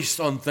your lease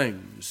on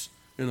things,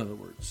 in other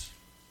words?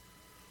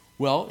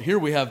 Well, here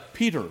we have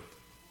Peter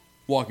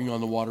walking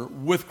on the water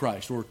with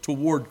Christ, or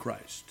toward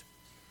Christ,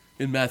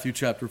 in Matthew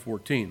chapter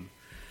 14.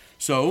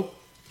 So,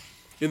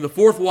 in the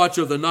fourth watch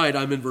of the night,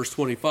 I'm in verse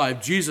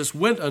 25, Jesus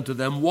went unto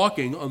them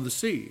walking on the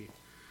sea.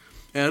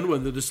 And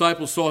when the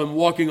disciples saw him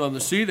walking on the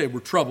sea, they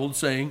were troubled,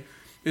 saying,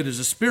 It is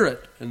a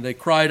spirit. And they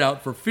cried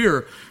out for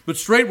fear. But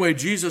straightway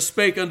Jesus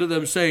spake unto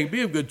them, saying,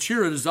 Be of good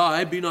cheer, it is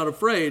I, be not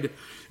afraid.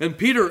 And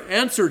Peter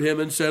answered him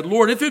and said,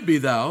 Lord, if it be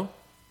thou,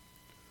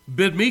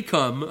 bid me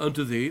come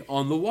unto thee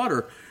on the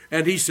water.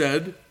 And he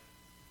said,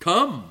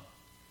 Come.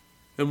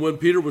 And when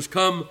Peter was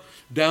come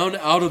down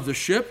out of the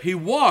ship, he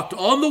walked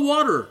on the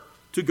water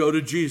to go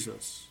to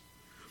Jesus.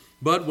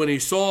 But when he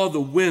saw the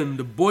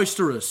wind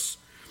boisterous,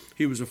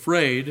 he was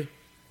afraid,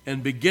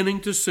 and beginning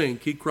to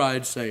sink, he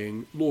cried,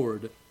 saying,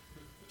 Lord,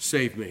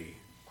 save me.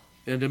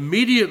 And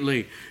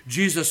immediately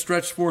Jesus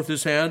stretched forth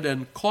his hand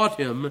and caught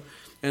him,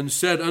 and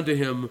said unto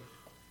him,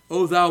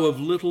 O thou of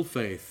little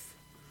faith,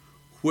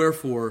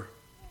 wherefore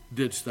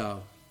didst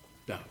thou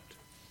doubt?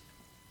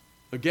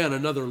 Again,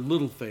 another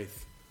little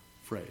faith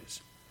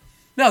phrase.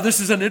 Now, this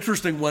is an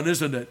interesting one,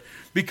 isn't it?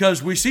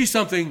 Because we see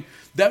something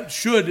that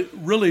should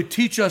really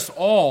teach us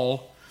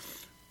all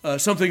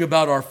something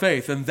about our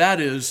faith, and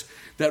that is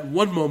that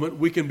one moment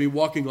we can be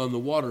walking on the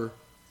water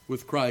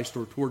with Christ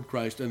or toward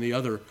Christ, and the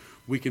other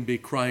we can be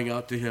crying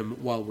out to him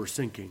while we're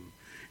sinking.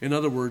 In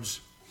other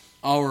words,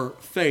 our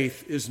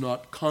faith is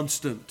not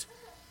constant.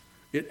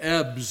 It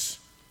ebbs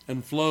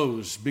and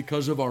flows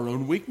because of our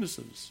own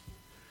weaknesses.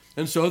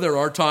 And so there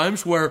are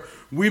times where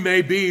we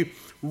may be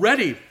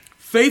ready,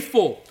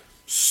 faithful,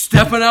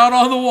 stepping out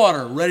on the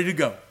water, ready to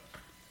go.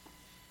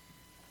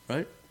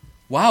 Right?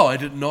 Wow, I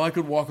didn't know I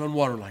could walk on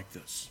water like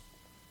this.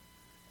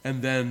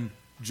 And then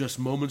just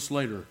moments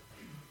later,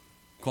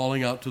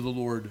 calling out to the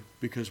Lord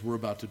because we're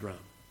about to drown.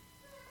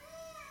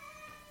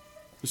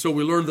 So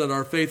we learn that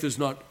our faith is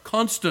not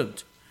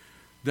constant,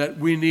 that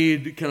we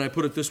need, can I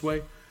put it this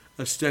way,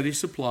 a steady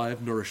supply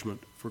of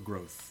nourishment for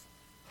growth.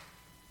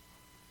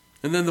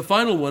 And then the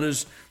final one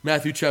is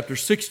Matthew chapter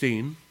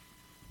 16,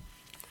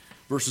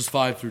 verses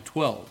 5 through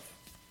 12.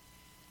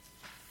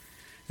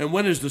 And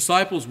when his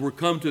disciples were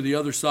come to the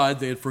other side,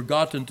 they had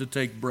forgotten to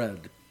take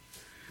bread.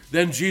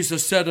 Then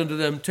Jesus said unto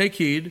them, Take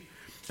heed,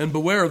 and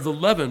beware of the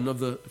leaven of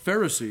the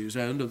Pharisees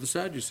and of the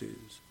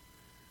Sadducees.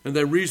 And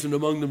they reasoned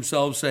among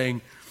themselves,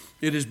 saying,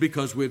 It is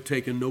because we have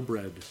taken no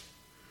bread.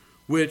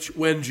 Which,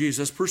 when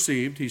Jesus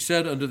perceived, he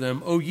said unto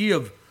them, O ye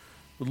of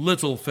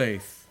little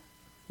faith,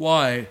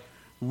 why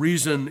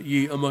reason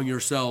ye among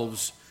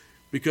yourselves,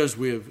 because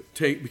ye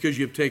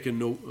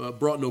have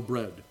brought no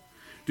bread?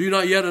 Do you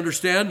not yet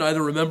understand,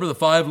 neither remember the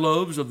 5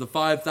 loaves of the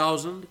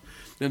 5,000,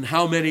 and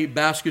how many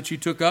baskets ye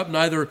took up,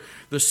 neither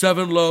the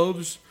 7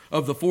 loaves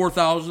of the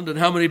 4,000, and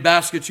how many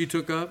baskets ye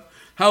took up?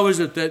 How is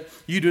it that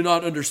you do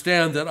not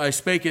understand that I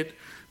spake it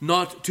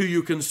not to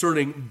you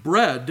concerning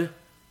bread,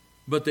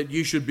 but that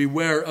ye should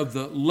beware of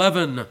the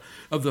leaven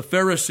of the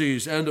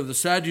Pharisees and of the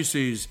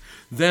Sadducees?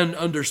 Then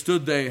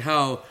understood they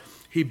how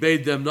he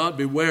bade them not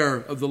beware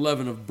of the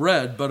leaven of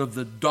bread, but of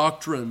the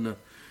doctrine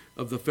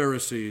of the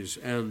Pharisees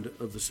and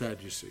of the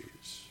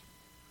Sadducees.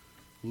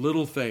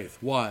 Little faith.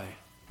 Why?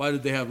 Why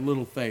did they have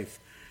little faith?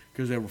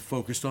 Because they were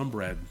focused on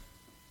bread.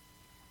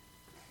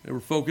 They were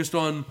focused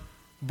on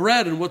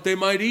bread and what they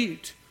might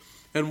eat.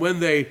 And when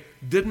they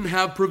didn't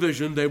have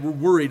provision, they were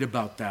worried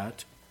about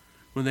that.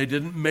 When they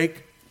didn't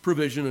make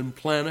provision and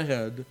plan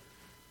ahead,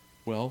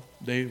 well,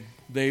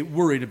 they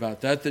worried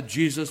about that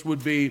Jesus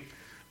would be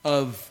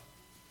of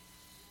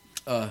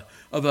a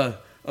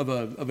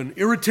an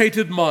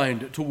irritated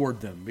mind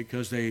toward them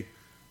because they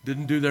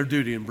didn't do their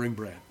duty and bring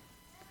bread.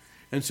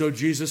 And so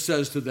Jesus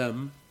says to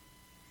them,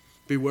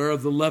 beware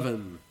of the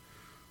leaven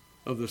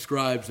of the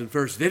scribes and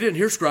Pharisees. They didn't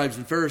hear scribes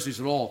and Pharisees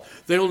at all.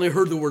 They only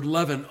heard the word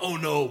leaven. Oh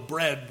no,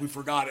 bread, we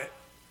forgot it.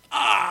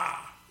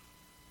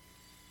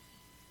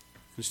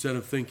 Instead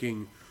of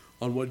thinking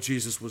on what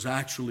Jesus was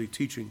actually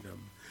teaching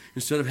them.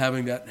 Instead of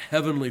having that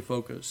heavenly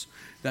focus,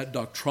 that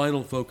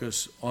doctrinal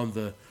focus on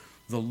the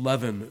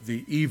leaven,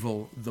 the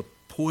evil, the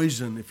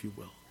poison, if you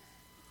will,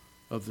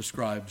 of the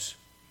scribes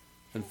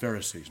and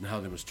Pharisees and how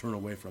they must turn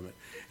away from it.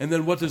 And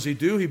then what does he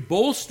do? He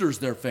bolsters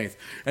their faith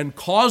and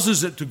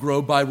causes it to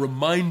grow by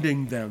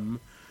reminding them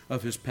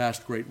of his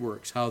past great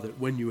works. How that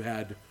when you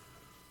had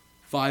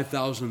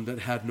 5,000 that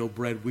had no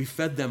bread, we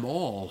fed them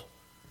all.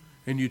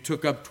 And you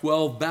took up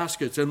 12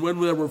 baskets. And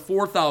when there were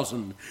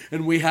 4,000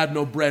 and we had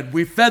no bread,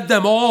 we fed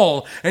them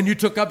all. And you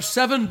took up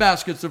 7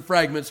 baskets of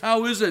fragments.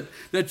 How is it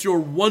that you're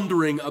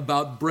wondering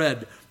about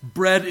bread?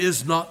 Bread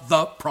is not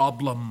the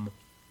problem.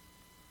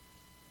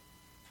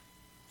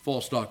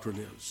 False doctrine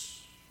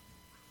is.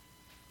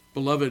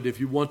 Beloved, if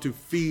you want to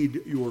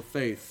feed your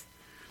faith,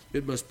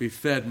 it must be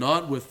fed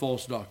not with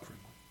false doctrine,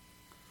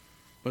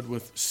 but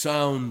with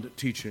sound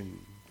teaching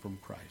from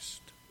Christ.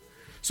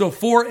 So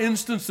 4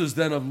 instances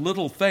then of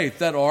little faith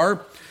that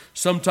are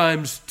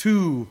sometimes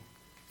too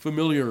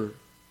familiar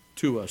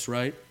to us,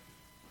 right?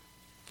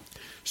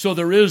 So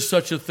there is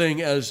such a thing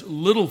as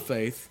little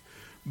faith,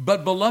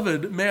 but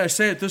beloved, may I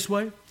say it this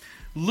way?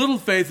 Little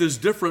faith is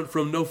different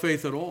from no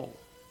faith at all.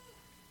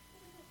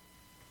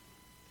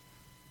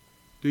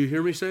 Do you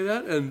hear me say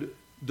that? And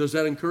does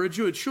that encourage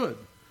you? It should,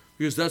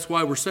 because that's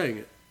why we're saying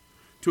it.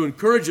 To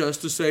encourage us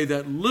to say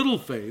that little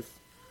faith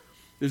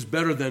is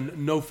better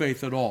than no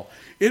faith at all.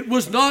 It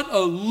was not a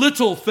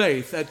little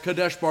faith at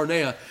Kadesh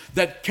Barnea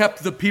that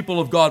kept the people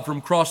of God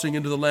from crossing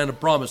into the land of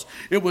promise.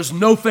 It was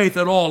no faith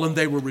at all, and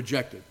they were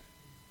rejected.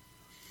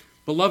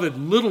 Beloved,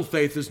 little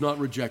faith is not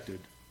rejected.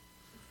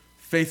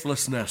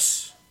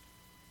 Faithlessness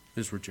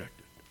is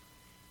rejected.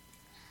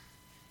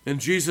 And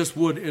Jesus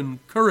would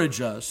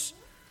encourage us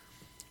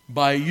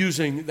by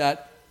using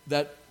that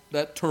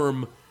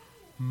term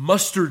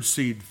mustard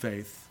seed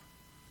faith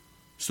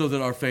so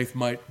that our faith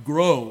might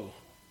grow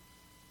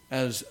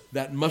as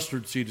that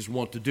mustard seed is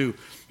wont to do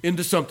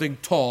into something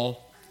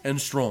tall and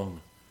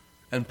strong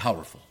and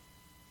powerful.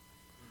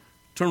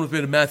 Turn with me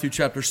to Matthew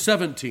chapter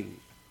 17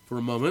 for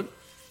a moment.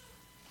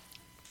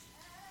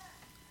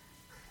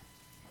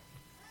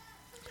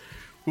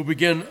 We'll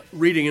begin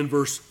reading in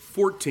verse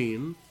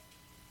 14.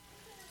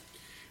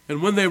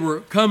 And when they were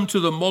come to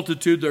the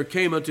multitude, there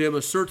came unto him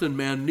a certain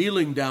man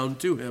kneeling down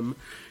to him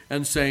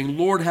and saying,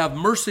 Lord, have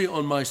mercy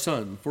on my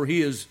son, for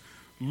he is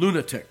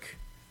lunatic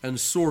and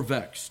sore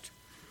vexed.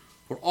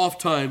 For oft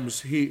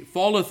times he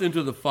falleth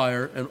into the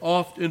fire and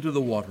oft into the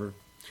water.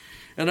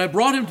 And I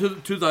brought him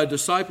to thy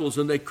disciples,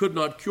 and they could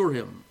not cure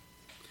him.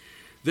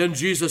 Then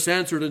Jesus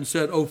answered and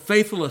said, O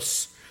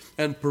faithless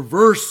and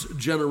perverse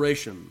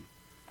generation,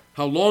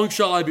 how long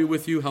shall I be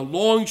with you? How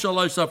long shall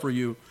I suffer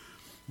you?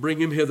 Bring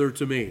him hither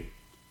to me.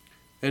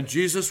 And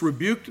Jesus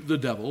rebuked the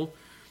devil,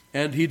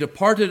 and he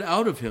departed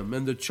out of him,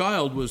 and the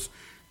child was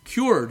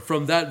cured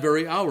from that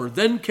very hour.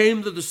 Then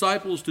came the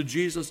disciples to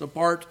Jesus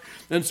apart,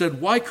 and said,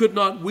 Why could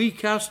not we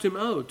cast him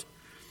out?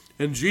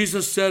 And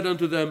Jesus said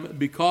unto them,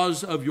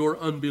 Because of your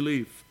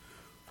unbelief.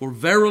 For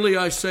verily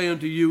I say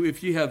unto you,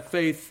 if ye have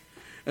faith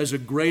as a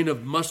grain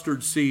of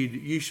mustard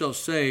seed, ye shall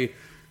say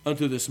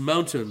unto this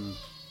mountain,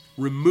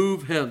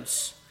 Remove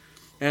hence,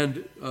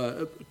 and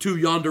to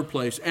yonder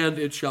place, and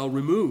it shall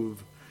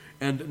remove.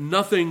 And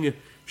nothing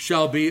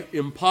shall be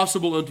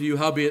impossible unto you,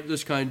 howbeit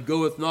this kind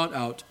goeth not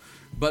out,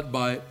 but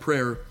by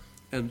prayer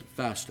and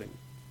fasting.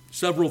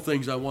 Several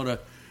things I want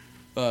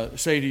to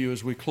say to you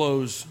as we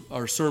close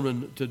our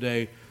sermon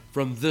today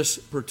from this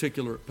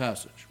particular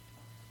passage.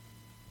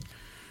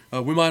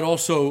 We might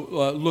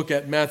also look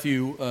at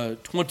Matthew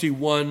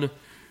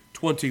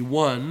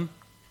 21:21,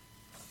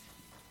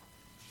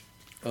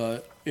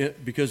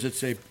 because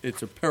it's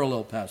a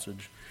parallel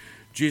passage.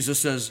 Jesus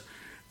says,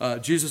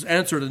 Jesus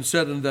answered and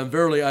said unto them,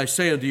 Verily I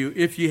say unto you,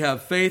 if ye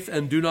have faith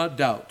and do not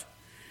doubt,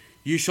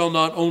 ye shall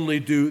not only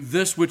do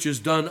this which is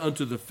done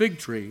unto the fig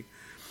tree,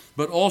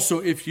 but also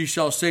if ye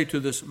shall say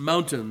to this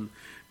mountain,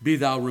 Be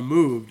thou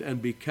removed,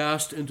 and be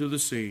cast into the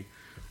sea,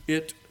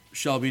 it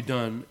shall be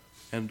done.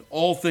 And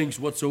all things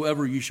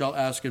whatsoever ye shall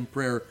ask in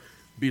prayer,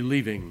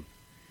 believing,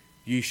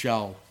 ye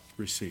shall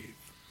receive.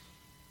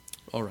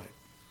 All right.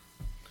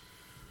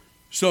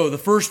 So the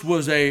first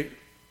was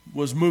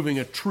moving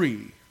a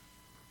tree.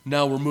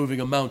 Now we're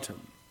moving a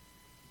mountain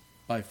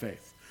by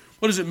faith.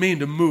 What does it mean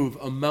to move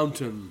a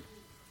mountain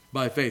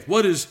by faith?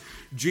 What is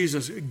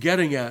Jesus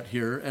getting at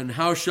here, and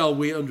how shall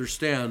we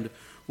understand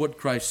what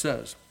Christ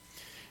says?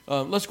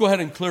 Let's go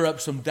ahead and clear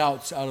up some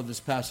doubts out of this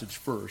passage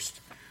first.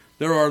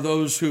 There are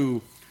those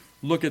who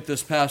look at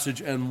this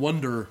passage and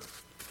wonder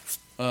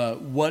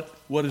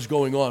what is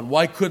going on.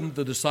 Why couldn't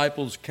the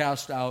disciples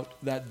cast out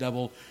that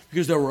devil?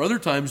 Because there were other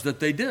times that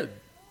they did.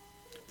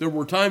 There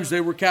were times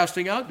they were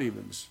casting out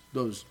demons,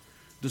 those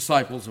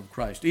disciples of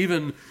Christ,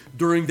 even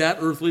during that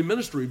earthly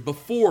ministry,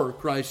 before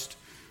Christ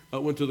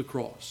went to the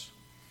cross.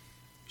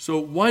 So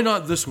why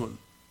not this one?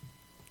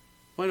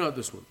 Why not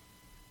this one?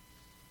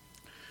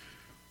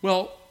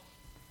 Well,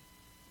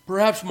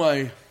 perhaps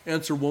my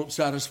answer won't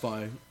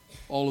satisfy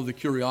all of the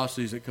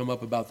curiosities that come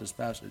up about this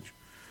passage.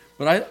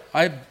 But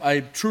I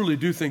truly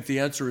do think the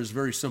answer is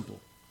very simple.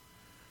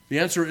 The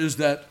answer is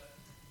that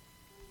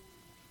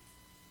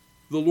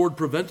the Lord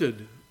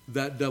prevented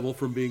that devil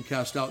from being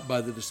cast out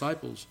by the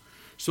disciples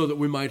so that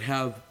we might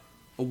have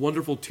a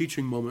wonderful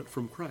teaching moment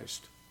from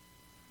Christ.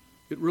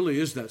 It really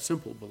is that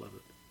simple,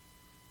 beloved.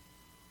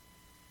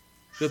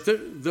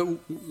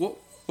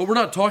 What we're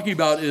not talking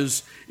about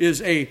is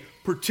a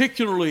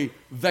particularly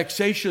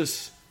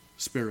vexatious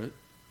spirit,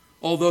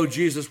 although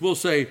Jesus will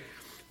say,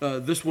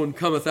 this one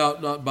cometh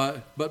out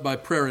but by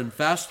prayer and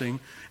fasting.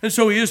 And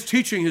so he is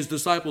teaching his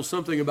disciples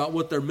something about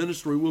what their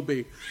ministry will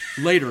be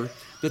later,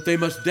 that they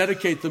must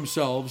dedicate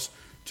themselves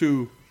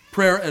to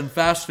prayer and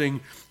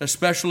fasting,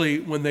 especially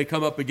when they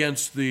come up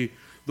against the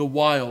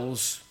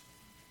wiles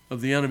of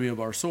the enemy of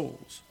our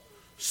souls.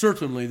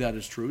 Certainly that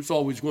is true. It's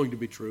always going to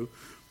be true.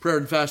 Prayer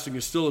and fasting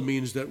is still a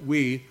means that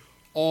we,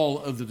 all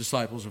of the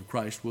disciples of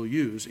Christ, will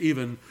use,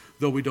 even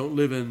though we don't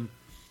live in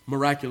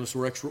miraculous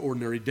or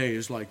extraordinary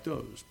days like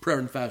those. Prayer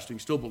and fasting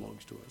still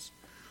belongs to us.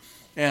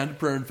 And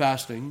prayer and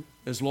fasting,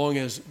 as long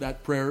as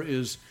that prayer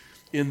is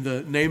in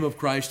the name of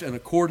Christ and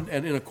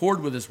in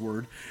accord with his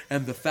word,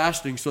 and the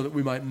fasting so that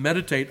we might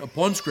meditate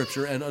upon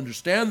Scripture and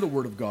understand the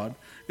word of God,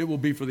 it will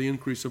be for the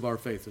increase of our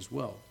faith as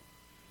well.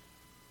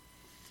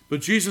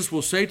 But Jesus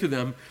will say to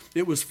them,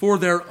 it was for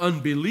their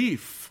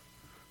unbelief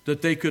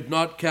that they could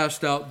not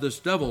cast out this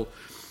devil.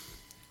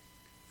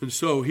 And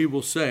so he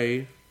will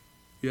say,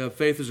 you have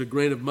faith as a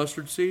grain of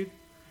mustard seed?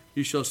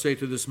 You shall say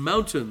to this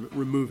mountain,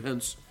 remove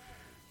hence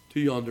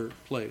to yonder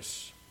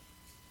place.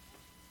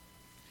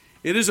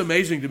 It is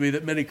amazing to me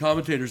that many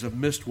commentators have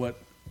missed what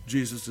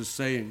Jesus is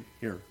saying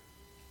here.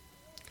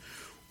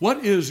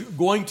 What is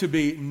going to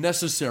be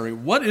necessary?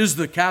 What is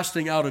the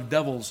casting out of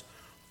devils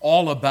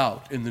all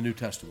about in the New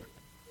Testament?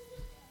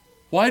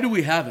 Why do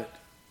we have it?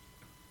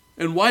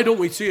 And why don't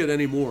we see it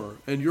anymore?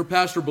 And your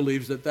pastor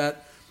believes that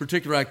that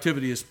particular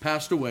activity has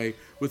passed away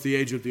with the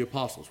age of the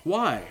apostles.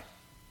 Why?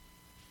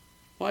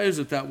 Why is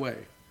it that way?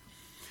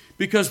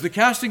 Because the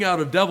casting out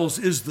of devils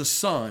is the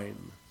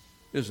sign,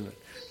 isn't it,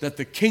 that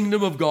the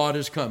kingdom of God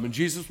has come. And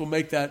Jesus will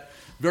make that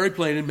very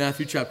plain in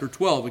Matthew chapter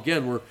 12.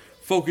 Again, we're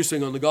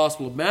focusing on the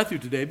Gospel of Matthew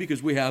today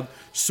because we have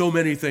so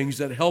many things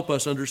that help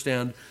us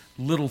understand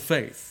little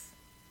faith.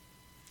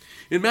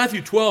 In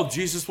Matthew 12,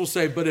 Jesus will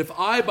say, but if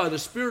I, by the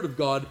Spirit of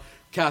God,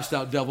 cast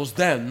out devils,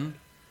 then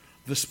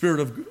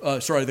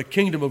the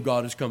kingdom of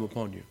God has come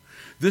upon you.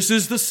 This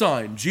is the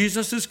sign.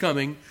 Jesus is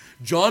coming.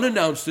 John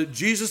announced it.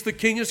 Jesus the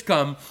King has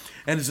come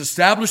and is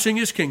establishing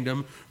his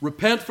kingdom.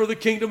 Repent, for the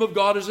kingdom of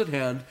God is at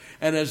hand.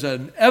 And as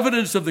an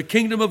evidence of the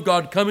kingdom of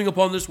God coming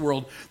upon this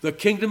world, the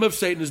kingdom of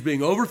Satan is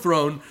being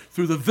overthrown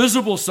through the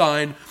visible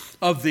sign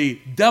of the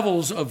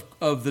devils of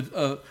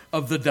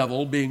the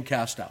devil being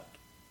cast out.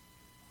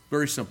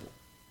 Very simple.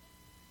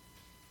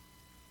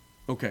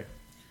 Okay.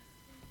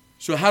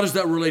 So how does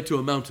that relate to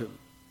a mountain?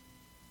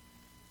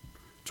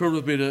 Turn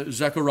with me to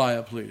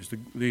Zechariah, please.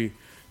 The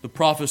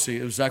prophecy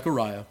of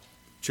Zechariah,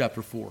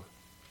 chapter 4.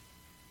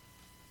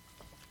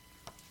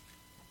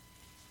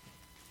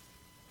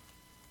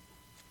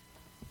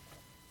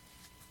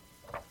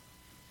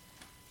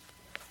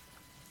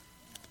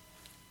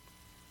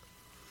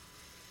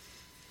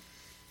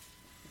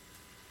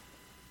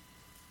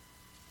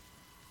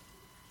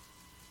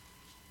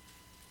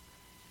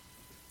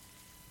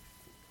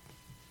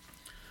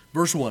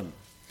 Verse 1.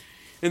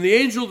 And the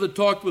angel that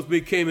talked with me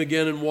came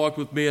again and walked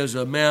with me as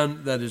a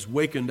man that is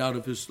wakened out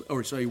of his,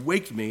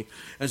 waked me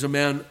as a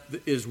man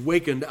that is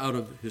wakened out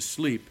of his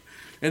sleep.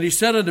 And he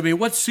said unto me,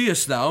 what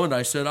seest thou? And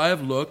I said, I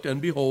have looked,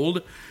 and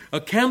behold, a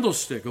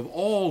candlestick of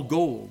all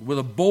gold, with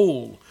a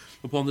bowl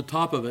upon the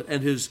top of it,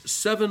 and his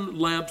 7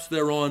 lamps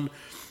thereon,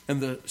 and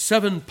the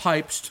 7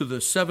 pipes to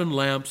the 7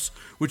 lamps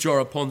which are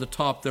upon the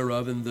top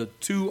thereof, and the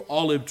 2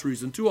 olive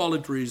trees, and 2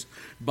 olive trees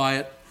by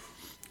it,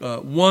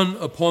 one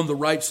upon the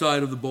right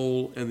side of the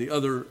bowl, and the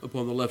other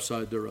upon the left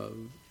side thereof.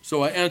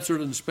 So I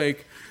answered and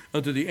spake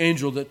unto the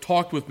angel that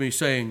talked with me,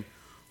 saying,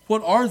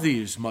 what are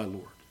these, my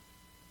Lord?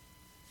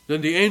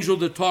 Then the angel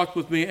that talked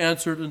with me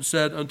answered and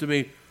said unto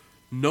me,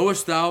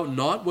 knowest thou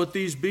not what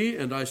these be?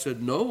 And I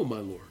said, no, my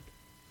Lord.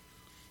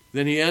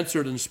 Then he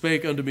answered and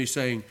spake unto me,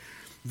 saying,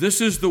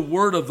 this is the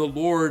word of the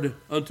Lord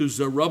unto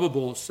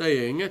Zerubbabel,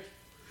 saying,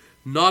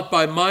 not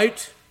by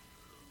might,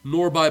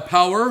 nor by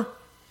power,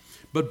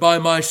 but by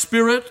my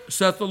Spirit,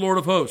 saith the Lord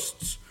of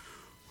hosts.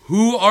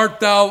 Who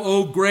art thou,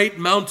 O great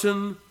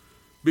mountain?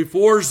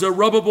 Before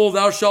Zerubbabel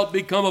thou shalt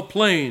become a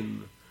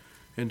plain,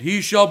 and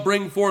he shall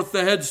bring forth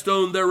the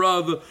headstone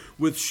thereof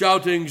with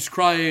shoutings,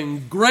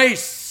 crying,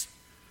 grace,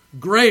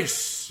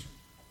 grace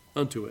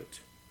unto it.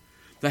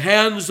 The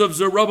hands of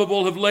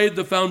Zerubbabel have laid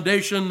the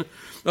foundation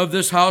of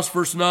this house,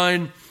 verse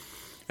 9,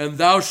 and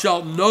thou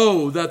shalt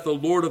know that the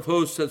Lord of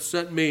hosts hath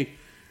sent me.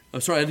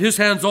 And his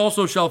hands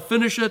also shall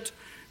finish it,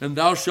 and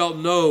thou shalt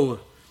know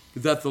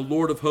that the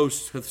Lord of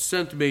hosts hath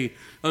sent me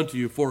unto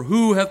you. For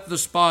who hath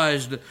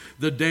despised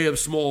the day of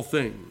small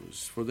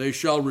things? For they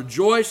shall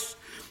rejoice,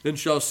 and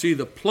shall see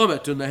the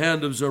plummet in the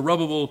hand of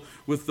Zerubbabel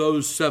with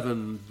those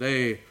 7.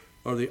 They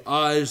are the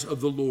eyes of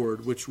the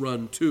Lord, which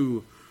run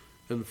to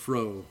and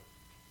fro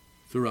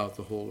throughout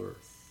the whole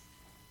earth.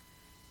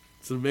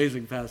 It's an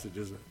amazing passage,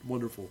 isn't it?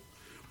 Wonderful.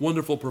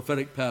 Wonderful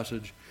prophetic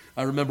passage.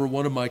 I remember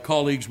one of my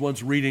colleagues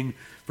once reading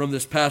from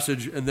this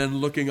passage and then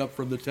looking up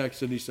from the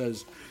text, and he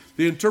says,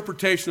 the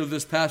interpretation of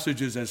this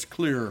passage is as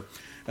clear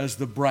as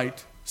the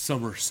bright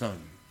summer sun.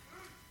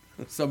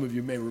 Some of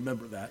you may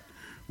remember that.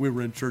 We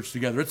were in church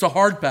together. It's a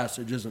hard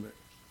passage, isn't it?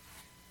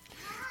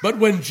 But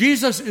when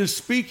Jesus is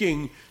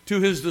speaking to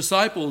his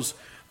disciples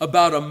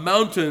about a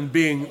mountain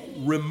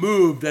being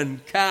removed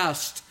and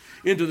cast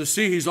into the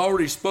sea, he's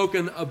already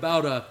spoken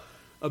about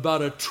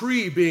a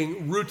tree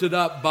being rooted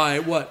up by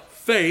what?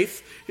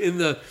 Faith. In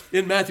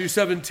Matthew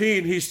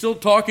 17, he's still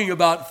talking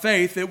about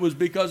faith. It was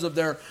because of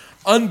their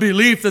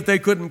unbelief that they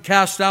couldn't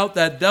cast out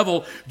that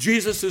devil.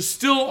 Jesus is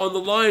still on the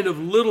line of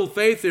little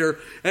faith here,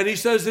 and he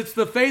says it's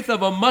the faith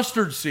of a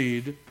mustard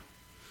seed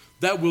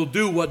that will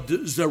do what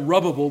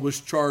Zerubbabel was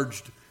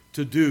charged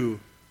to do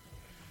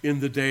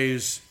in the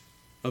days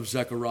of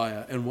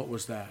Zechariah. And what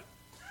was that?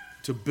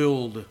 To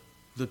build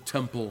the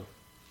temple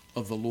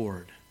of the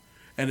Lord.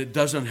 And it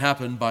doesn't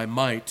happen by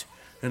might,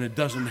 and it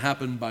doesn't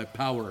happen by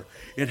power.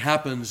 It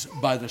happens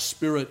by the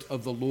Spirit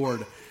of the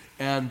Lord,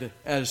 and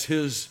as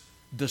his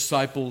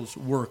disciples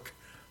work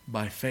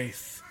by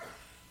faith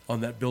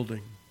on that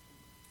building.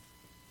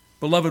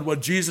 Beloved,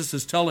 what Jesus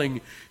is telling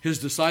his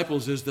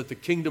disciples is that the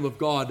kingdom of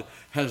God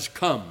has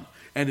come,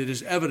 and it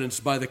is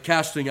evidenced by the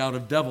casting out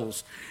of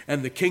devils,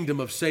 and the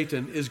kingdom of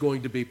Satan is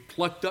going to be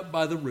plucked up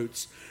by the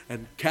roots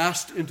and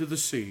cast into the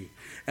sea,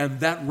 and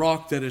that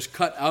rock that is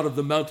cut out of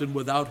the mountain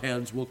without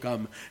hands will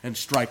come and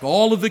strike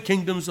all of the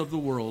kingdoms of the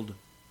world,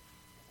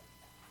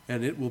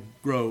 and it will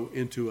grow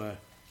into a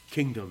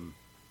kingdom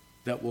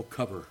that will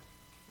cover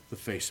the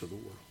face of the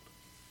world.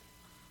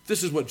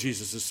 This is what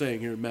Jesus is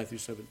saying here in Matthew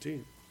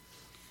 17.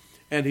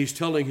 And he's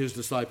telling his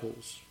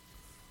disciples,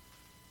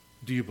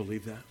 do you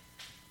believe that?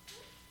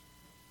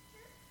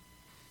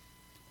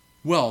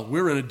 Well,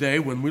 we're in a day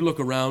when we look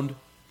around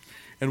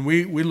and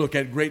we look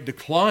at great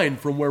decline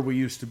from where we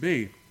used to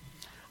be.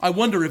 I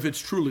wonder if it's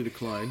truly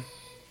decline.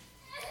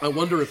 I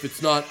wonder if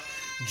it's not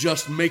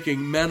just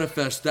making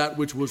manifest that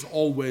which was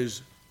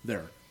always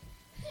there.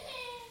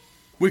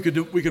 We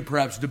could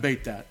perhaps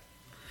debate that.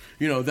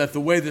 You know, that the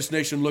way this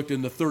nation looked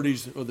in the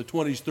 30s or the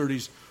 20s,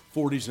 30s,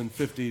 40s, and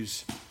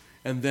 50s,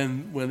 and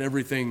then when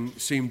everything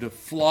seemed to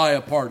fly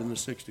apart in the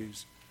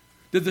 60s.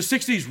 Did the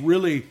 60s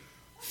really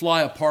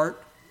fly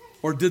apart,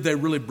 or did they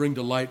really bring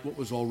to light what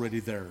was already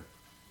there?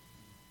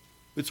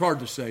 It's hard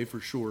to say for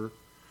sure.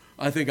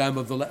 I think I'm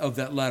of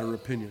that latter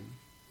opinion.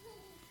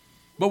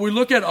 But we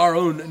look at our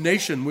own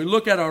nation, we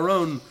look at our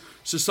own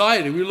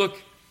society, we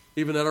look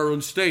even at our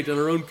own state and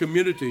our own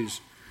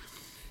communities,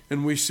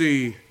 and we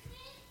see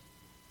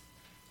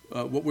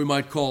what we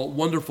might call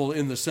wonderful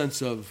in the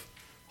sense of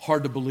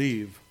hard to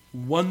believe,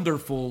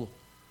 wonderful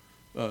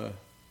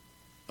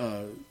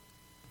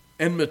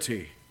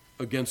enmity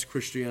against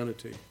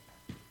Christianity.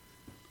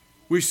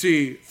 We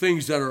see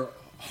things that are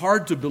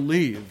hard to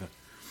believe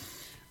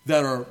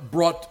that are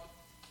brought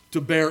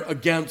to bear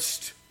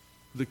against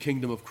the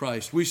kingdom of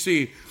Christ. We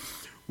see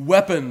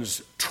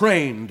weapons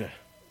trained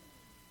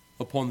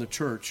upon the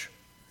church,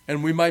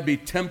 and we might be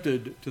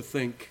tempted to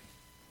think,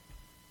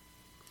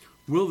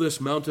 will this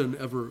mountain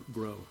ever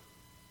grow?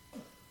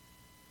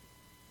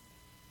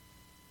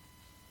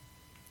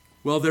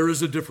 Well, there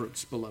is a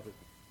difference, beloved.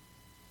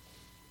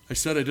 I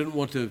said I didn't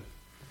want to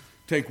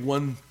take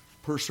one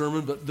per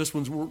sermon, but this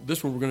one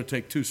we're going to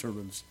take 2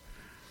 sermons.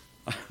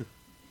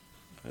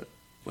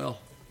 Well,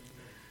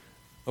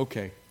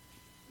 okay.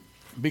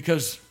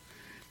 Because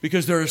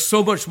there is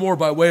so much more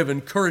by way of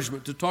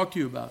encouragement to talk to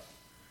you about.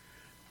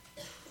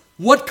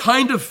 What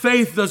kind of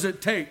faith does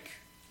it take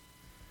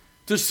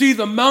to see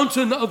the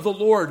mountain of the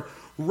Lord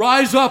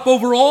rise up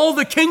over all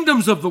the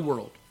kingdoms of the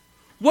world?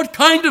 What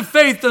kind of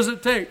faith does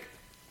it take?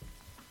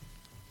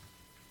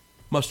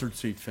 Mustard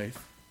seed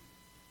faith.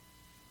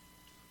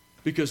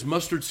 Because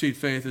mustard seed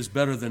faith is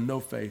better than no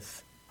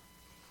faith.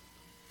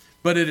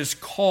 But it is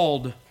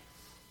called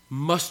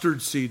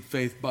mustard seed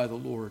faith by the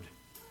Lord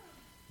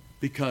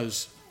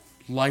because,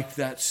 like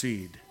that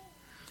seed,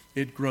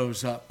 it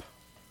grows up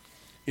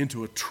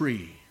into a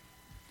tree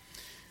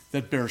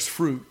that bears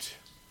fruit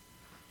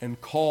and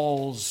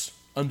calls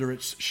under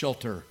its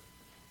shelter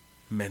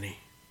many.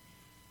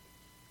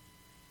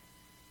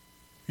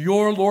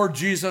 Your Lord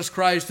Jesus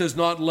Christ has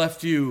not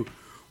left you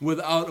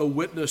without a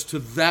witness to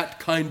that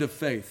kind of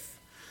faith.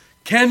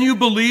 Can you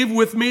believe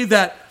with me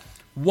that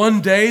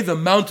one day the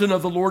mountain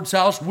of the Lord's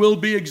house will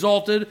be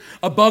exalted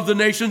above the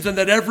nations and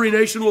that every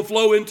nation will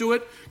flow into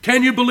it?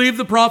 Can you believe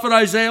the prophet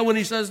Isaiah when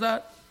he says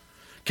that?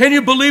 Can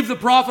you believe the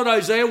prophet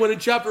Isaiah when in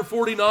chapter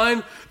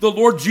 49, the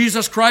Lord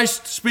Jesus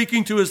Christ,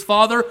 speaking to his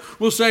Father,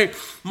 will say,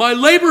 my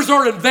labors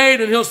are in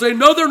vain. And he'll say,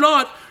 no, they're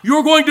not.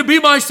 You're going to be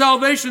my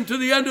salvation to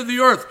the end of the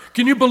earth.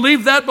 Can you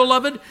believe that,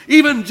 beloved?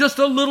 Even just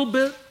a little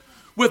bit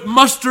with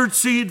mustard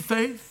seed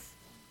faith?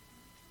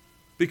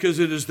 Because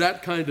it is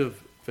that kind of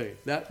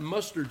faith, that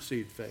mustard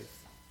seed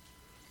faith,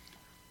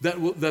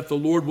 that the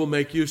Lord will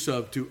make use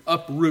of to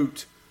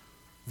uproot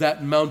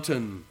that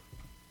mountain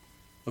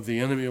of the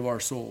enemy of our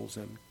souls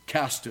and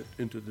cast it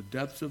into the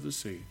depths of the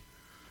sea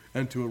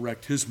and to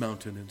erect his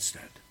mountain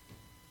instead.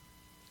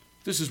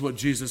 This is what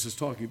Jesus is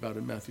talking about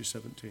in Matthew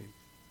 17.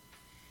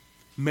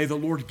 May the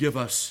Lord give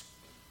us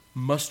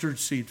mustard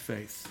seed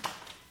faith,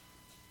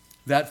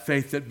 that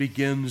faith that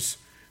begins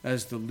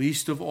as the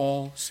least of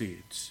all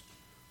seeds,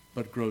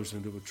 but grows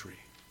into a tree.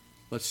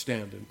 Let's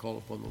stand and call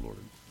upon the Lord.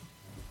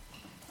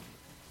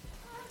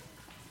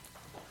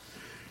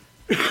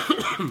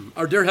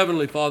 Our dear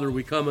Heavenly Father,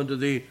 we come unto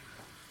Thee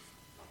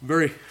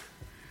very,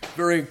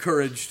 very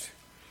encouraged.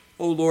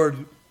 Oh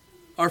Lord,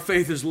 our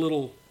faith is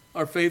little.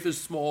 Our faith is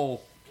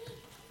small.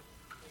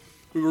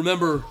 We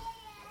remember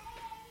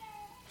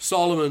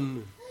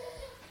Solomon,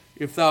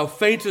 if thou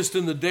faintest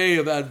in the day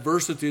of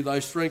adversity, thy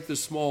strength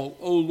is small.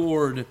 Oh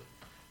Lord,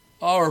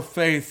 our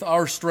faith,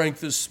 our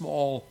strength is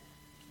small.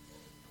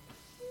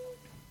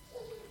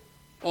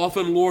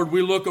 Often, Lord,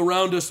 we look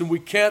around us and we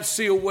can't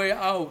see a way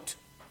out.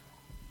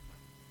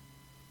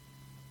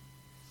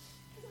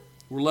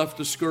 We're left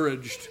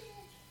discouraged.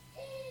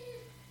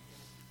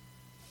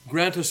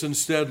 Grant us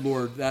instead,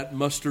 Lord, that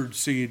mustard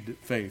seed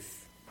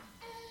faith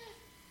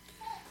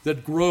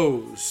that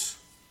grows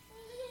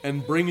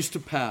and brings to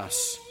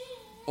pass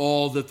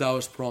all that thou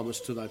hast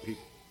promised to thy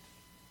people.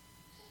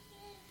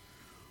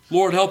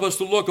 Lord, help us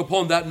to look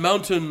upon that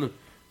mountain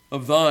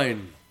of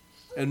thine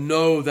and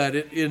know that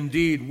it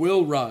indeed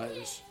will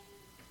rise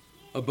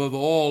above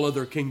all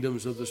other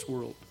kingdoms of this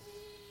world.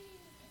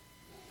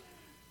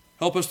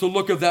 Help us to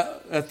look at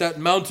that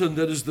mountain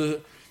that is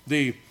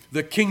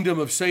the kingdom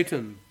of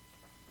Satan.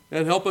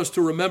 And help us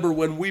to remember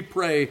when we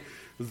pray,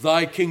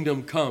 thy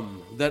kingdom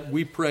come, that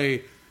we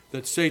pray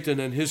that Satan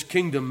and his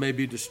kingdom may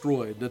be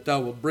destroyed, that thou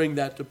will bring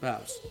that to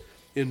pass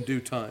in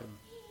due time.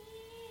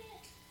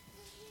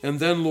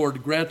 And then,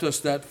 Lord, grant us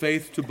that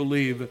faith to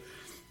believe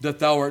that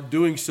thou art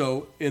doing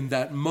so in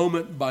that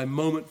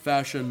moment-by-moment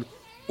fashion,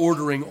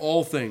 ordering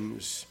all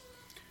things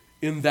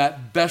in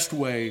that best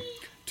way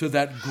to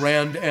that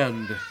grand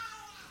end,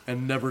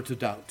 and never to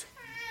doubt.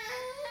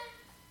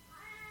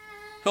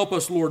 Help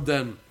us, Lord,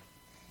 then,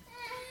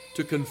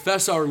 to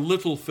confess our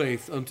little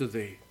faith unto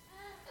Thee,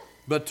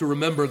 but to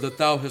remember that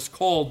Thou hast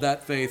called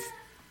that faith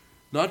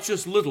not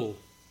just little,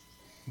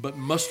 but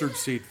mustard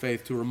seed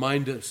faith, to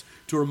remind us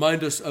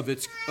of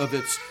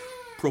its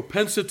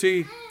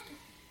propensity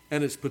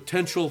and its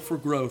potential for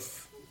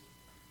growth.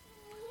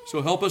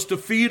 So help us to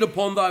feed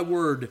upon Thy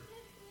word,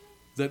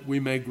 that we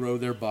may grow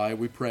thereby,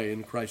 we pray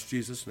in Christ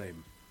Jesus'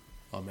 name.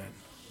 Amen.